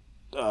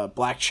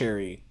black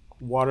cherry,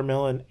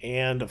 watermelon,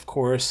 and, of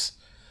course,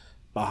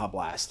 Baja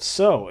Blast.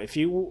 So if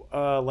you,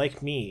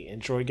 like me,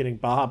 enjoy getting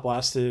Baja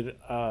Blasted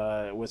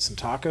with some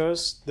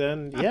tacos,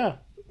 then yeah,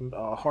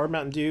 Hard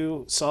Mountain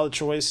Dew, solid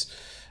choice.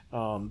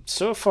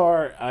 So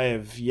far, I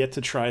have yet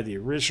to try the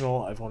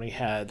original. I've only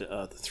had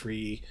the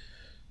 3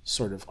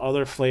 sort of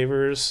other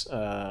flavors.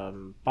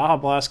 Baja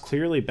Blast,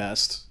 clearly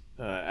best,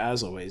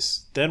 as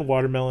always. Then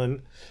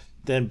watermelon.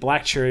 Then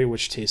black cherry,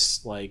 which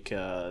tastes like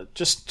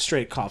just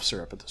straight cough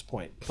syrup at this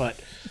point. But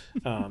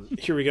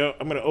here we go.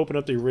 I'm going to open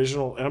up the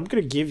original, and I'm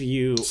going to give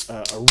you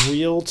a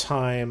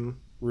real-time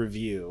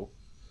review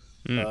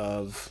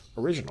of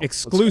original.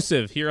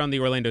 Exclusive here on the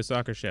Orlando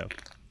Soccer Show.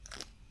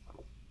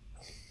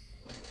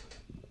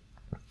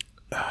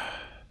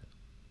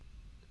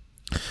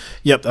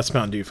 Yep, that's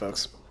Mountain Dew,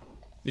 folks.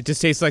 It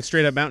just tastes like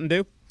straight up Mountain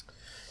Dew?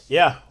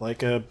 Yeah,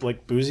 like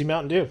boozy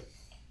Mountain Dew.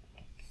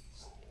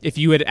 If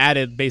you had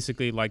added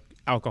basically like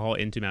alcohol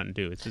into Mountain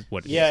Dew, it's just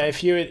what it is. Yeah,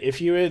 if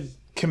you had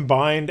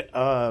combined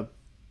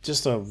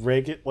just a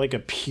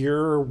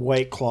pure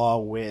White Claw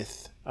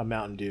with a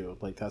Mountain Dew,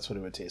 like that's what it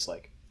would taste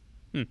like.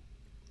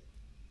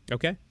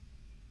 Okay.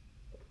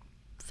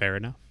 Fair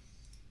enough.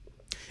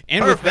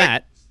 And with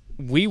that,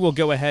 we will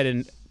go ahead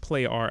and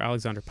play our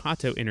Alexandre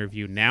Pato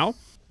interview now.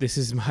 This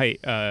is my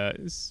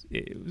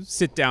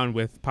sit down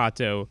with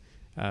Pato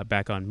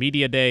back on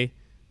Media Day.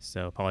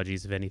 So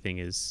apologies if anything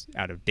is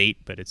out of date,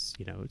 but it's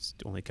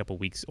only a couple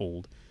weeks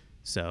old.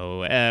 So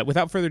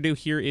without further ado,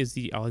 here is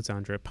the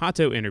Alexandre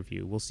Pato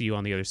interview. We'll see you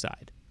on the other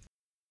side.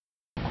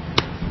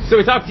 So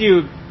we talked to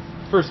you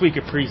first week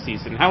of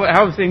preseason. How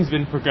have things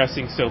been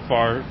progressing so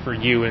far for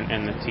you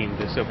and the team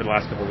just over the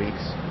last couple of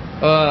weeks?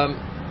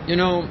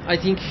 I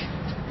think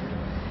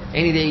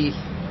any day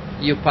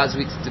you pass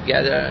weeks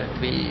together,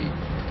 we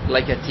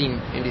like a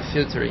team in the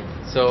future.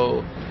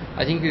 So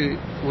I think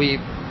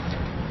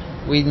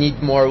we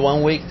need more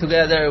 1 week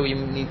together. We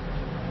need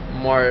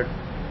more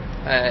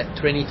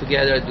training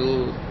together.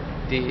 Do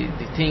the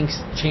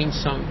things change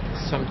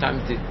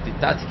sometimes the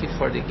tactic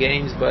for the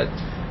games, but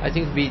I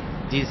think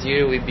this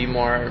year will be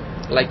more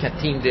like a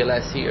team the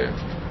last year.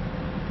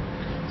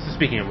 So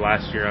speaking of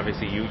last year,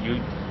 obviously you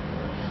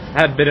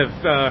had a bit of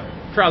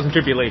trials and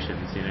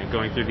tribulations,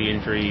 going through the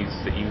injuries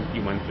that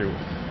you went through.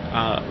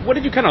 What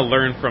did you kind of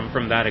learn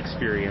from that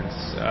experience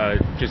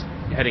just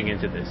heading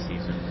into this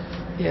season?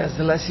 Yes,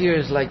 the last year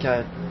is like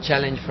a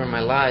challenge for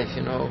my life,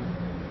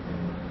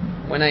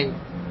 When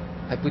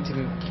I put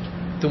in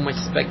too much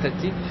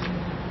expectative,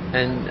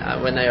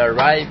 and when I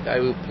arrive, I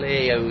will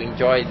play, I will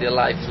enjoy the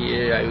life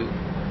here, I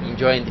will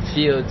enjoy the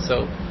field.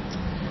 So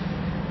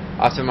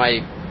after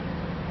my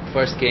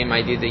first game,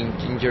 I did an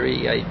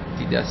injury, I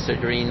did a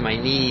surgery in my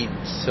knee.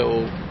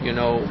 So,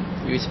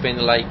 you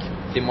spend like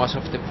the most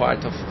of the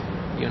part of,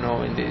 in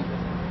the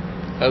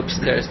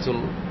upstairs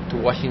to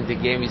watching the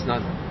game is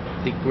not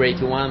the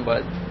great one,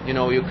 but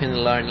you can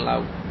learn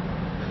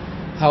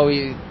how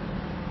you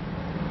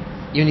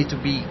need to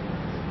be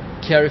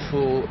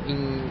careful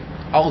in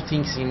all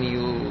things in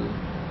you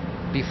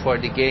before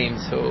the game.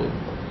 So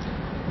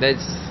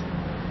that's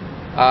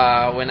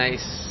when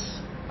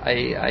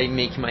I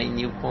make my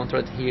new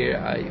contract here.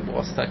 I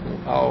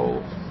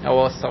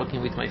was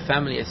talking with my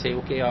family. I say,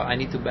 okay, I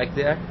need to back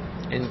there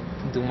and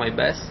do my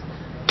best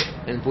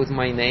and put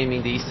my name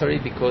in the history,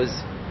 because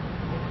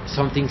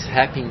something's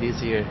happening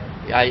this year.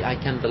 I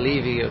can't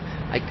believe it.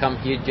 I come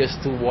here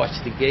just to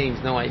watch the games.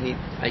 No,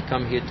 I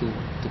come here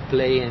to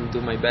play and do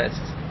my best.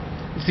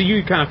 So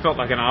you kind of felt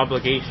like an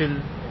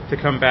obligation to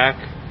come back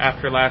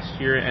after last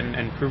year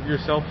and prove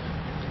yourself?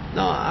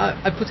 No,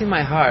 I put in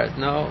my heart.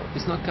 No,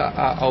 it's not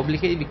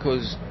obligated,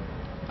 because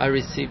I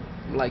received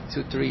like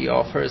 2-3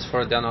 offers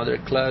for the another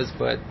clubs,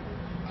 but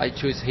I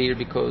choose here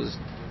because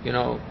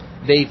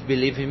they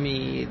believe in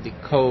me, the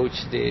coach,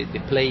 the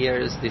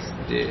players,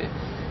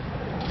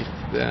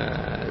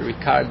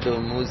 Ricardo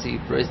Musi,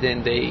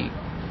 president, they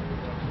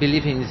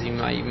believe in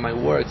my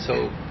work,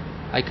 so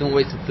I can't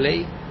wait to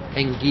play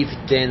and give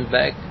them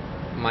back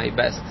my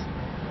best.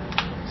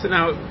 So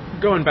now,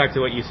 going back to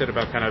what you said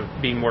about kind of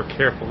being more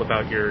careful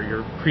about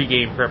your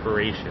pre-game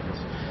preparations,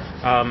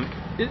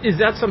 is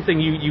that something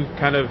you've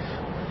kind of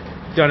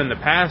done in the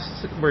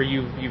past, where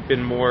you've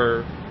been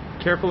more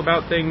careful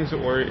about things,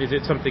 or is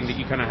it something that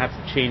you kind of have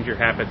to change your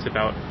habits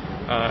about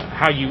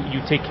how you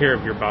take care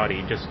of your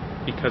body just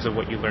because of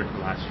what you learned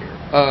from last year?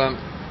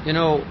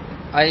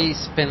 I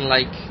spent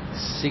like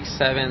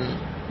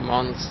 6-7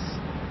 months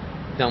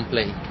don't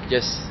play,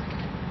 just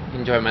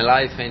enjoy my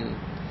life and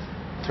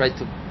try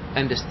to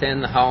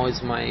understand how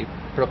is my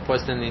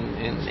purpose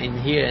in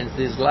here and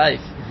this life.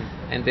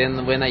 Mm-hmm. And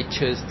then when I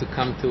chose to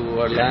come to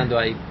Orlando,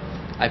 I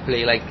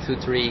play like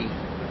 2-3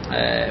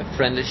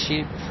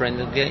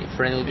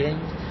 friendly game,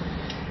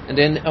 and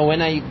then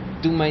when I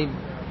do my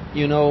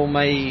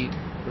my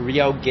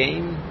real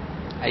game,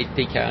 I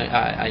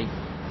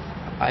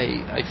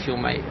feel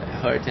my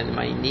hurt in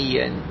my knee,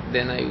 and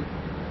then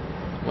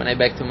when I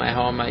back to my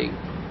home, I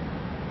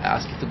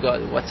ask to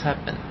God what's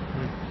happened.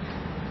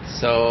 Mm-hmm.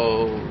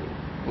 So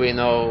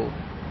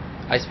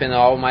I spend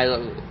all my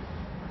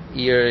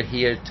year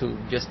here to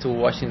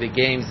watching the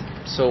games.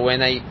 So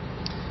when I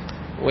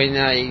when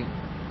I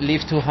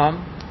leave to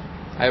home,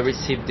 I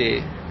receive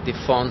the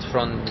phones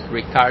from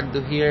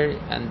Ricardo here,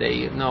 and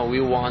they no, we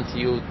want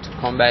you to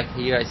come back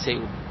here. I say,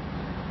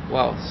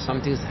 well,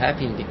 something's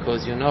happened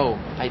because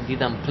I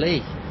didn't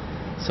play,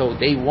 so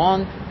they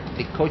want,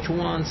 the coach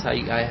wants.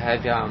 I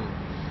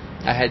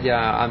had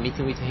a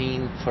meeting with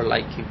him for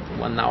like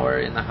 1 hour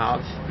and a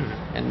half,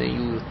 and then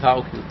you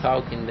talk,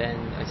 and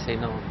then I say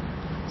no,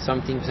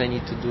 some things I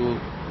need to do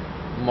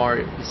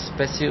more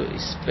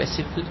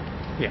specific,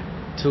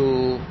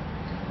 to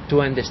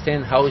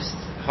understand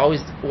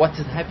what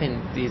has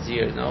happened this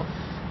year,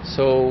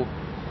 So,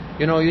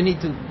 you need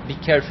to be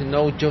careful,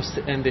 not just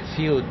in the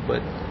field,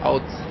 but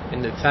out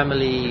in the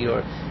family,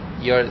 or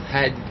your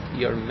head,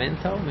 your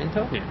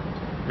mentality.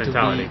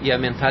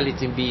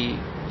 Mentality, be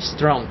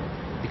strong,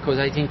 because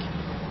I think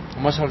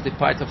most of the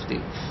part of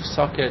the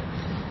soccer,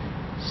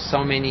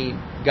 so many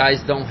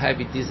guys don't have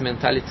this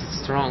mentality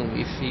strong.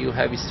 If you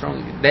have it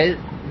strong,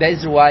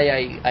 that's why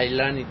I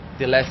learned it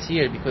the last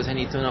year, because I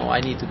need to know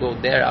I need to go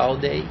there all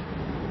day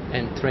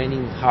and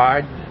training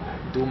hard,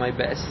 do my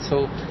best.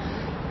 So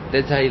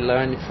that I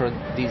learned from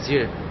this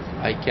year.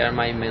 I care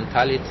my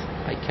mentality,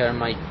 I care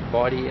my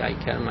body, I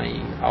care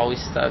my all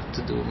stuff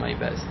to do my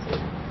best.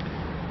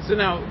 So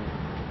now,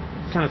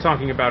 kind of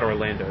talking about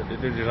Orlando,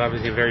 there's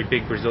obviously a very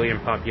big Brazilian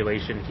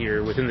population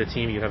here. Within the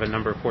team, you have a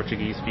number of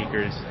Portuguese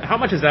speakers. How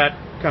much has that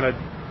kind of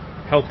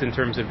helped in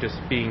terms of just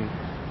being,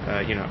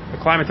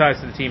 acclimatized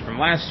to the team from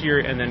last year,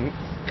 and then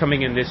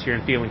coming in this year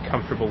and feeling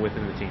comfortable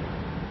within the team?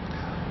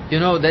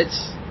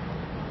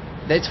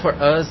 That's for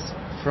us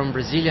from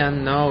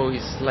Brazilian now.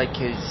 It's like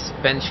a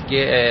Spanish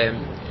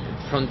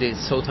from the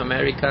South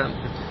America.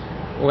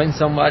 When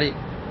somebody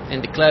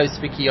in the club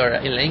speaks your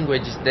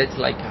language, that's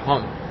like a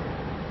home.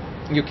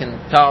 You can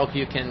talk,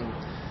 you can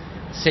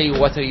say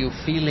what are you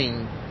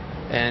feeling,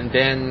 and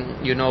then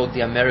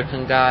the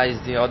American guys,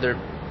 the other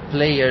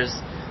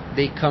players,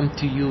 they come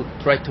to you,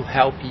 try to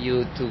help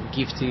you, to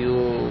give to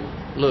you,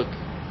 look,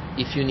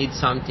 if you need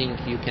something,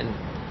 you can,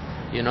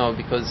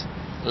 because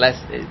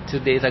 2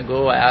 days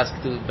ago I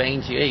asked to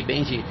Benji, hey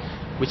Benji,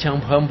 which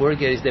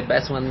hamburger is the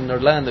best one in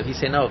Orlando? He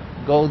said, no,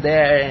 go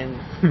there and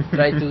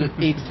try to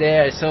eat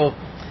there. So,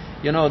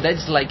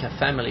 that's like a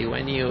family.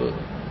 When you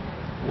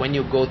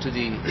go to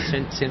the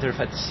center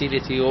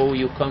facility, or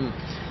you come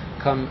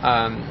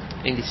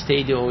in the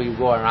stadium, or you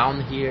go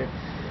around here,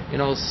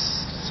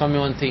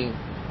 someone think,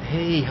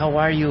 hey, how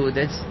are you?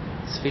 This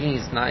feeling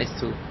is nice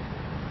to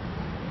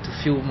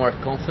feel more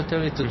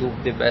comfortable, to do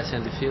the best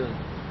in the field.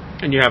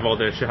 And you have all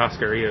the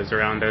churrascarias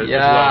around as well,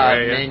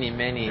 right?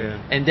 Many. Yeah.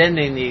 And then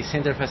in the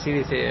center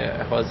facility,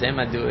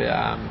 Josema do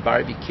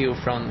barbecue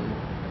from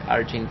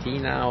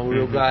Argentina,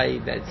 Uruguay.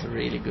 That's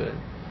really good.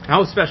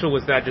 How special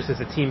was that, just as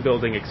a team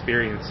building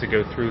experience, to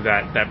go through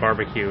that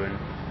barbecue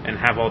and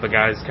have all the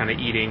guys kind of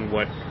eating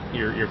what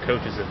your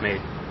coaches have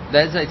made?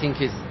 That, I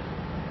think, is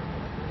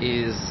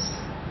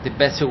the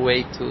best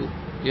way to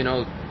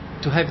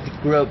have the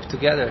group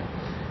together,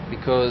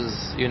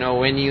 because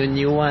when you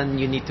new one,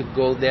 you need to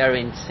go there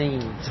and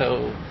sing.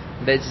 So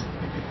that's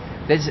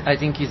I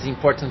think is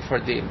important for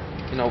the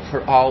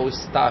for all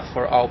staff,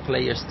 for all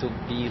players, to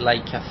be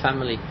like a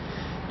family.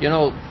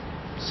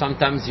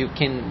 Sometimes you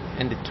can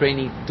in the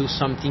training do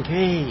something,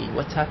 hey,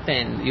 what's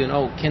happened,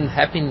 can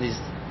happen this,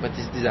 but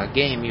this is a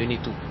game, you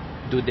need to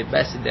do the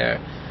best there.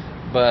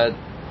 But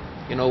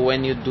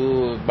when you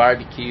do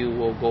barbecue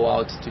or go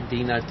out to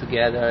dinner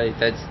together,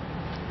 that's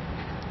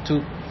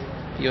to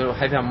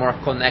have a more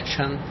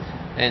connection,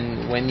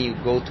 and when you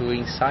go to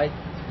inside,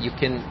 you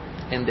can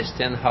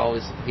understand how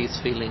he's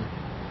feeling.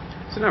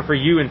 So now for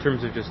you, in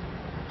terms of just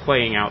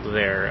playing out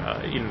there,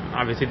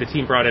 obviously the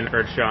team brought in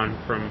Ercan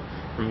from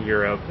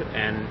Europe,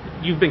 and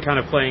you've been kind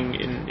of playing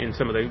in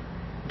some of the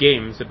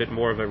games a bit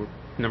more of a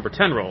number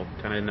 10 role,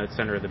 kind of in the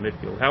center of the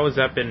midfield. How has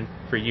that been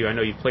for you? I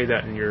know you've played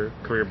that in your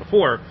career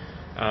before,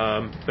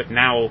 but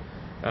now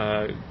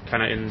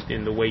kind of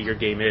in the way your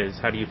game is,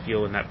 how do you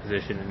feel in that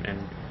position?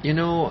 And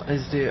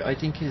I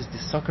think is the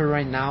soccer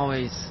right now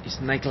is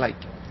not like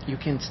you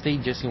can stay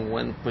just in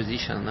one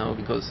position now,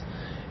 because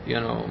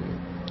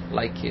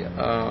I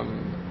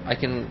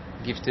can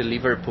give the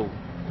Liverpool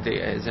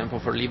the example.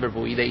 For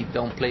Liverpool, they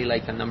don't play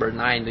like a number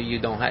 9. They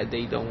don't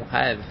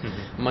have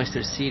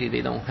Manchester City.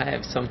 They don't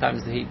have.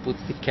 Sometimes they put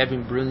the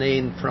Kevin Brune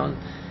in front.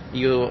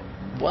 You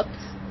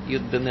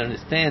don't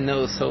understand.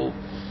 No, so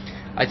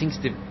I think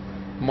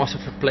most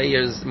of the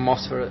players,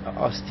 most of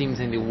us teams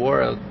in the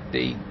world,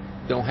 they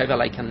don't have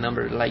a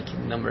number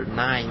 9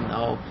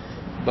 now.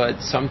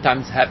 But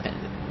sometimes happen.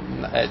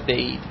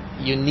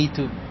 You need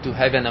to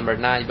have a number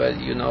 9, but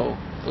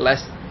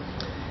less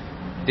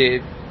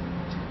the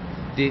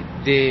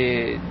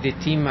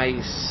team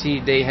I see,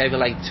 they have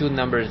two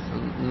numbers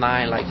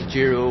 9, like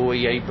Giroud or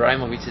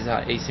Ibrahimovic is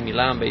AC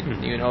Milan, but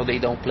they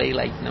don't play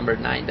like number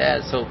 9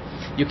 there, so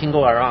you can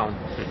go around.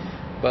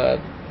 But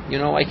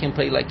I can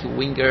play like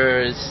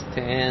wingers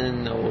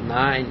 10 or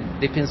 9,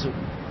 depends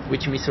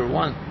which Mr.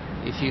 want.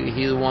 If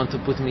he want to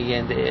put me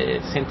in the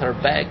center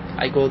back,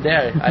 I go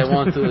there. I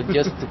want to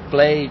just to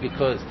play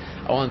because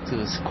I want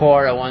to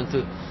score. I want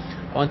to.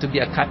 I want to be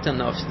a captain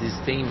of this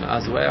team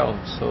as well.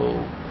 So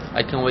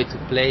I can't wait to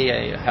play.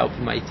 I help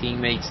my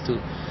teammates to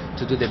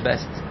do the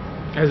best.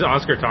 Has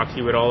Oscar talked to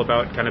you at all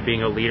about kind of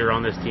being a leader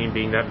on this team,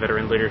 being that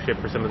veteran leadership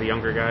for some of the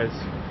younger guys?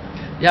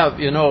 Yeah,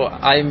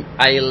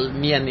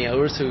 me and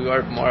Urso, we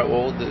are more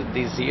old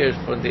this year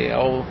for the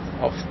all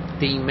of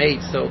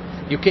teammates. So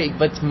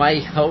but my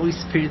whole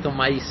spirit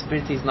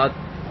is not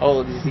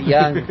old, it's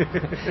young,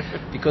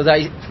 because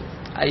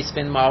I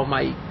spend all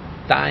my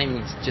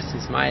time just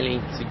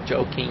smiling,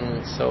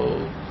 joking.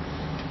 So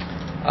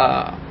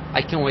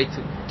I can't wait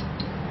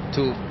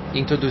to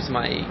introduce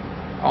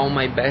all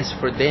my best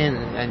for them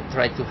and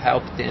try to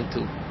help them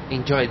to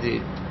enjoy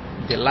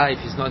the life.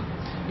 It's not,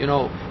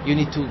 you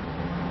need to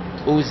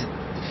use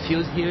the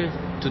field here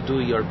to do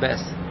your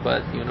best,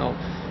 but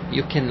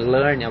you can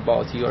learn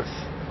about your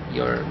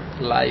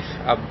life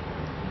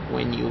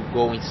when you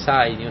go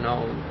inside.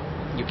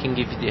 You can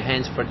give the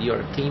hands for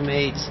your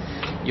teammates.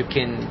 You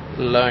can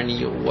learn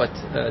what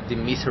the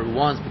mister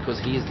wants, because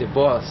he is the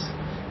boss.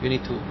 You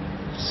need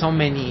so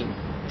many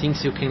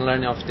things you can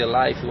learn of the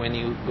life when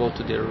you go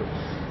to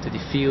the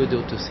field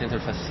or to center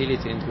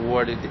facility and to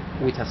work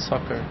with a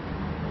soccer.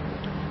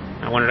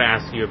 I wanted to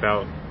ask you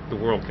about the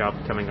World Cup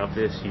coming up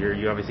this year.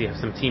 You obviously have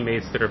some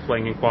teammates that are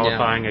playing in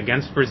qualifying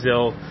against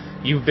Brazil.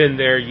 You've been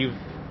there. You've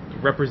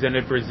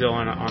represented Brazil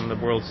on the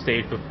world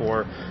stage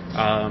before.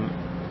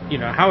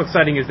 How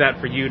exciting is that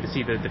for you to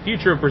see the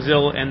future of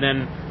Brazil? And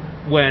then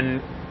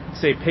when,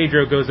 say,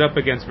 Pedro goes up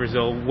against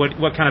Brazil,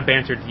 what kind of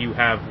banter do you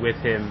have with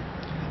him?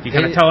 Do you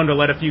kind of tell him to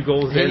let a few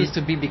goals in? He needs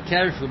to be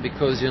careful,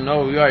 because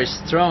we are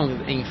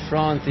strong in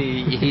front.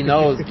 He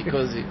knows,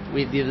 because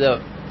we did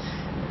the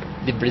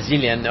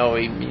Brazilian know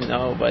him,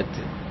 but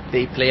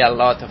they play a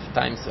lot of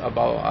times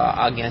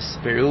against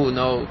Peru.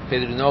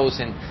 Pedro knows,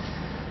 and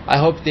I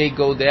hope they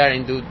go there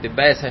and do the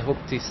best. I hope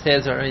the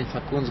Cesar and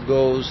Facundo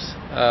goes.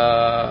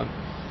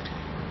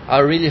 I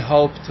really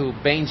hope to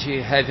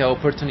Benji have the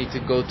opportunity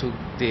to go to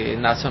the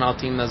national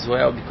team as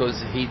well,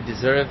 because he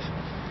deserves.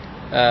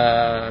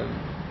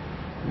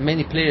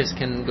 Many players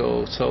can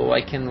go, so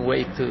I can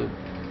wait to.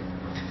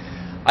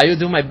 I will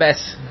do my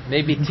best.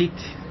 Maybe Tit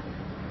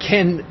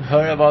can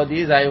hear about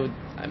this. I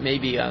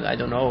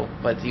don't know,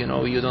 but you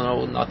don't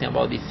know nothing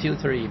about the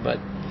future. But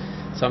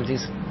some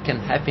things can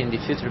happen in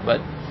the future.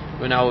 But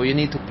you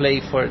need to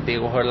play for the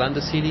Orlando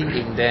City,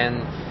 and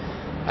then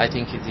I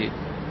think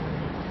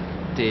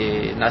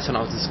the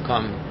nationals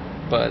come.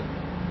 But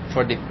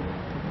for the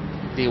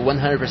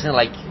 100%,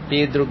 like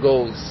Pedro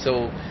goes,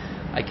 so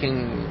I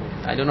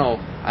don't know.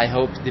 I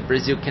hope the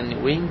Brazil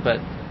can win, but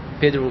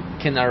Pedro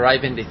can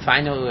arrive in the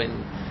final,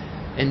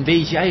 and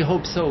Benji, I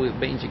hope so. If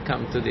Benji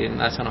come to the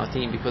national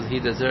team, because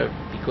he deserves,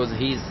 because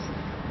his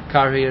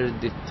career,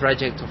 the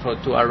trajectory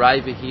to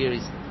arrive here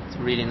is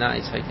really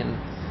nice. I can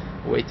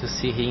wait to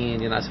see him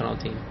in the national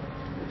team.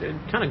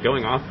 Kind of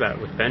going off that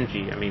with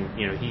Benji, I mean,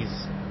 he's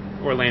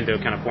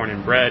Orlando kind of born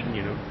and bred,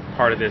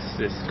 part of this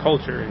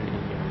culture, and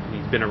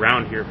he's been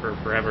around here for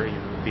forever,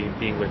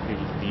 being with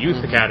the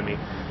youth academy.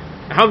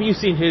 How have you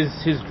seen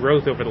his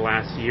growth over the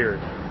last year,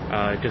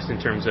 just in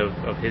terms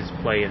of his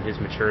play and his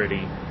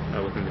maturity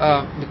within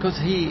the team? Because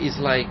he is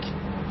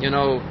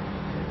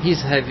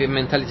his heavy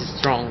mentality is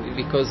strong,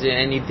 because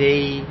any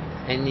day,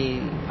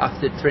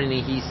 after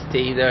training, he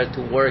stay there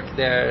to work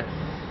there.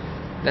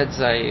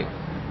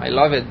 I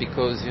love it,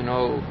 because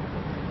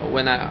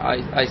when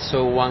I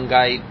saw one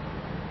guy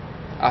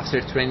after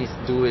training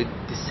do it,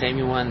 the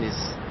same one is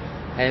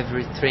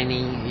every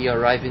training he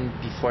arriving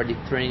before the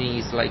training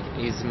is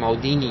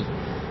Maldini.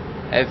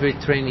 Every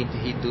training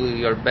he do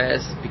your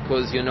best,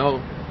 because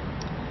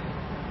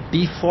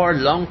before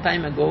long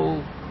time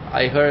ago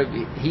I heard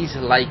he's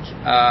right,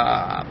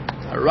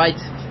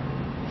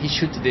 he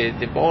shoot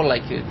the ball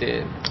like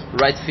the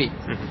right feet,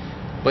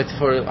 but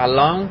for a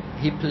long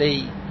he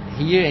play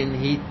here and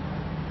he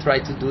try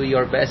to do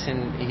your best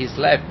in his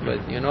left,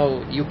 but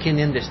you can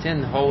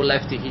understand how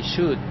left he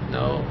shoot,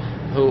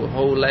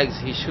 how legs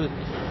he shoot.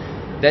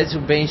 That's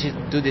Benji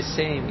do the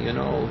same,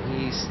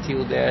 he's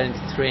still there in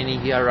the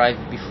training. He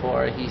arrived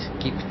before, he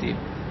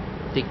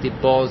take the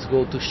balls,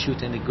 go to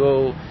shoot and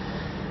go.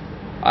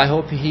 I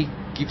hope he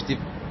gives the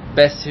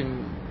best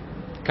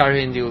career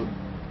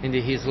in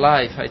his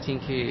life. I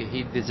think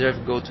he deserves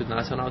to go to the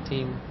national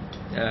team.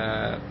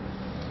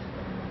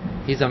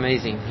 He's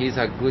amazing. He's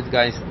a good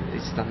guy.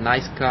 He's a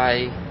nice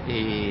guy.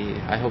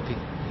 I hope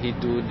he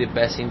do the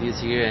best in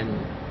this year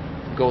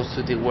and goes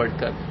to the World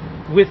Cup.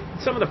 With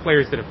some of the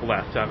players that have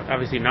left,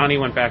 obviously Nani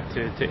went back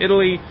to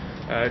Italy,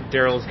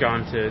 Daryl's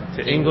gone to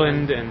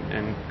England,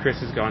 and Chris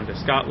has gone to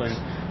Scotland.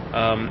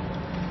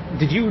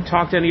 Did you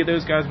talk to any of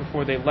those guys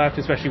before they left,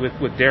 especially with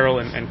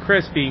Daryl and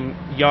Chris being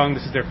young?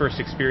 This is their first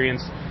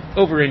experience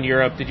over in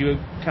Europe. Did you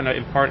kind of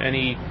impart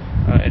any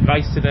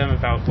advice to them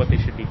about what they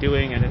should be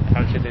doing and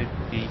how should they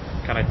be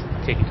kind of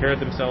taking care of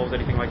themselves,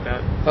 anything like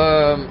that?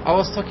 I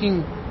was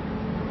talking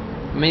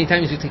many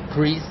times with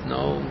Chris,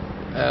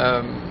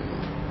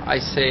 I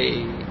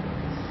say,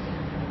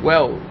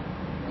 well,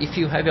 if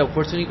you have the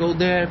opportunity to go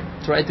there,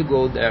 try to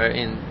go there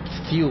and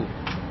feel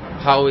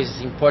how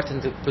it's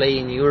important to play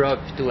in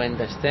Europe to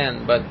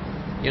understand. But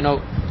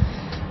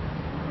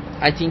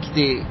I think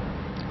the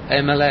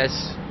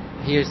MLS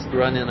here is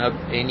running up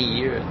any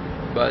year,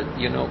 but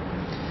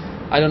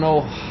I don't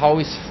know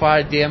how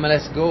far the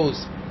MLS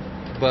goes,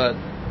 but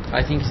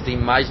I think it's the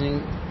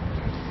imagining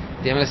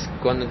the MLS is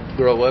gonna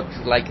grow up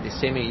like the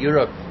same in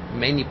Europe.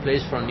 Many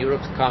players from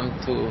Europe come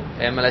to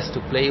MLS to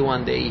play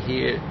one day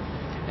here,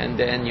 and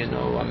then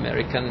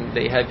American,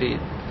 they have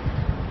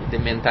the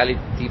mentality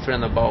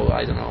different about,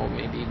 I don't know,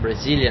 maybe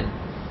Brazilian,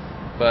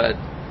 but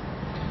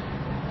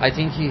I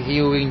think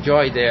he will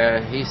enjoy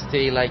there. He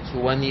stay like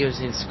 1 year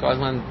in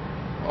Scotland.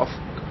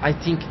 I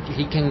think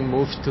he can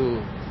move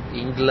to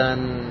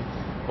England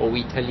or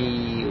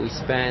Italy or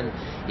Spain.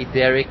 If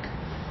Derek,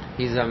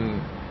 he's a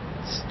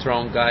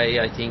strong guy.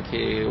 I think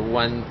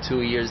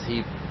 1-2 years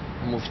he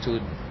moved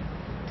to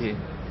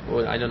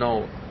I don't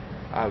know,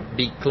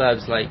 big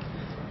clubs like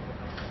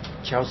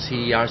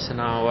Chelsea,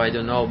 Arsenal, I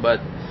don't know, but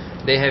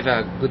they have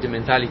a good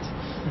mentality.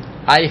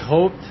 I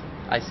hope,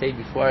 I said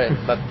before,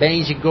 but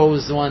Benji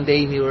goes one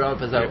day in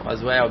Europe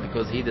as well,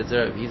 because he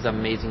deserves. He's an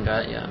amazing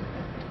guy. Yeah.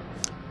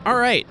 All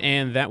right,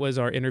 and that was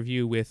our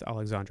interview with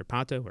Alexandre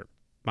Pato, or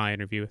my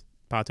interview with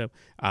Pato.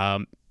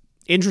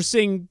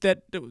 Interesting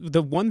that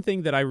the one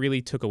thing that I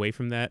really took away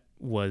from that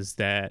was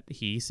that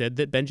he said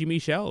that Benji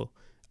Michel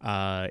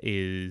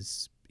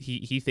is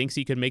he thinks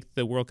he could make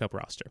the World Cup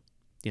roster.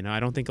 I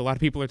don't think a lot of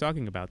people are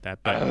talking about that,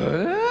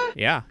 but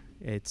yeah,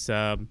 it's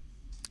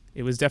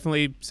it was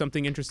definitely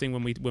something interesting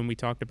when we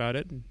talked about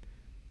it.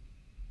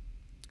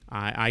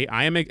 I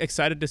am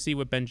excited to see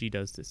what Benji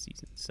does this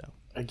season. So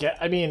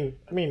I mean,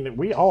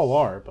 we all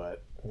are,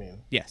 but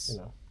yes.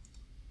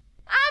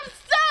 I'm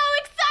so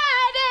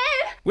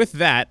excited! With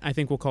that, I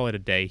think we'll call it a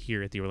day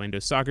here at the Orlando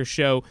Soccer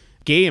Show.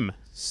 Game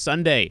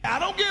Sunday. I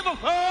don't give a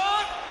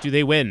fuck. Do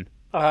they win?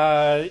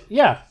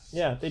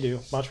 Yeah, they do.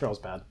 Montreal's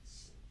bad.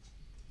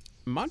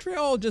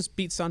 Montreal just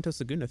beat Santos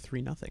Laguna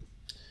 3-0.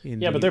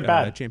 But they're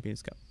bad.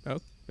 Champions Cup. Oh,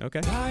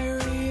 okay.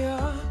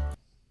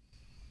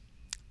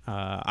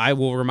 I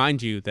will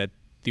remind you that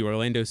the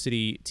Orlando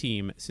City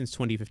team since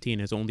 2015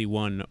 has only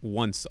won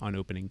once on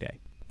opening day.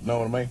 Know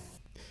what I mean?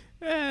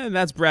 And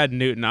that's Brad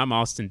Newton. I'm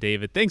Austin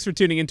David. Thanks for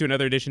tuning in to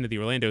another edition of the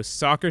Orlando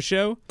Soccer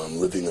Show. I'm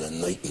living in a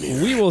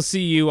nightmare. We will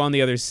see you on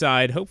the other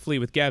side, hopefully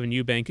with Gavin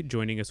Eubank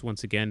joining us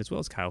once again, as well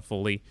as Kyle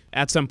Foley,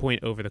 at some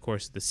point over the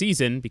course of the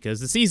season, because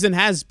the season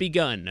has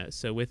begun.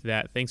 So with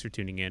that, thanks for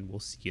tuning in. We'll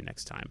see you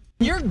next time.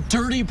 You're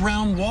dirty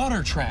brown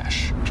water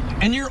trash,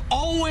 and you're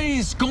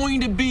always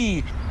going to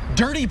be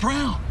dirty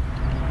brown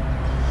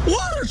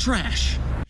water trash.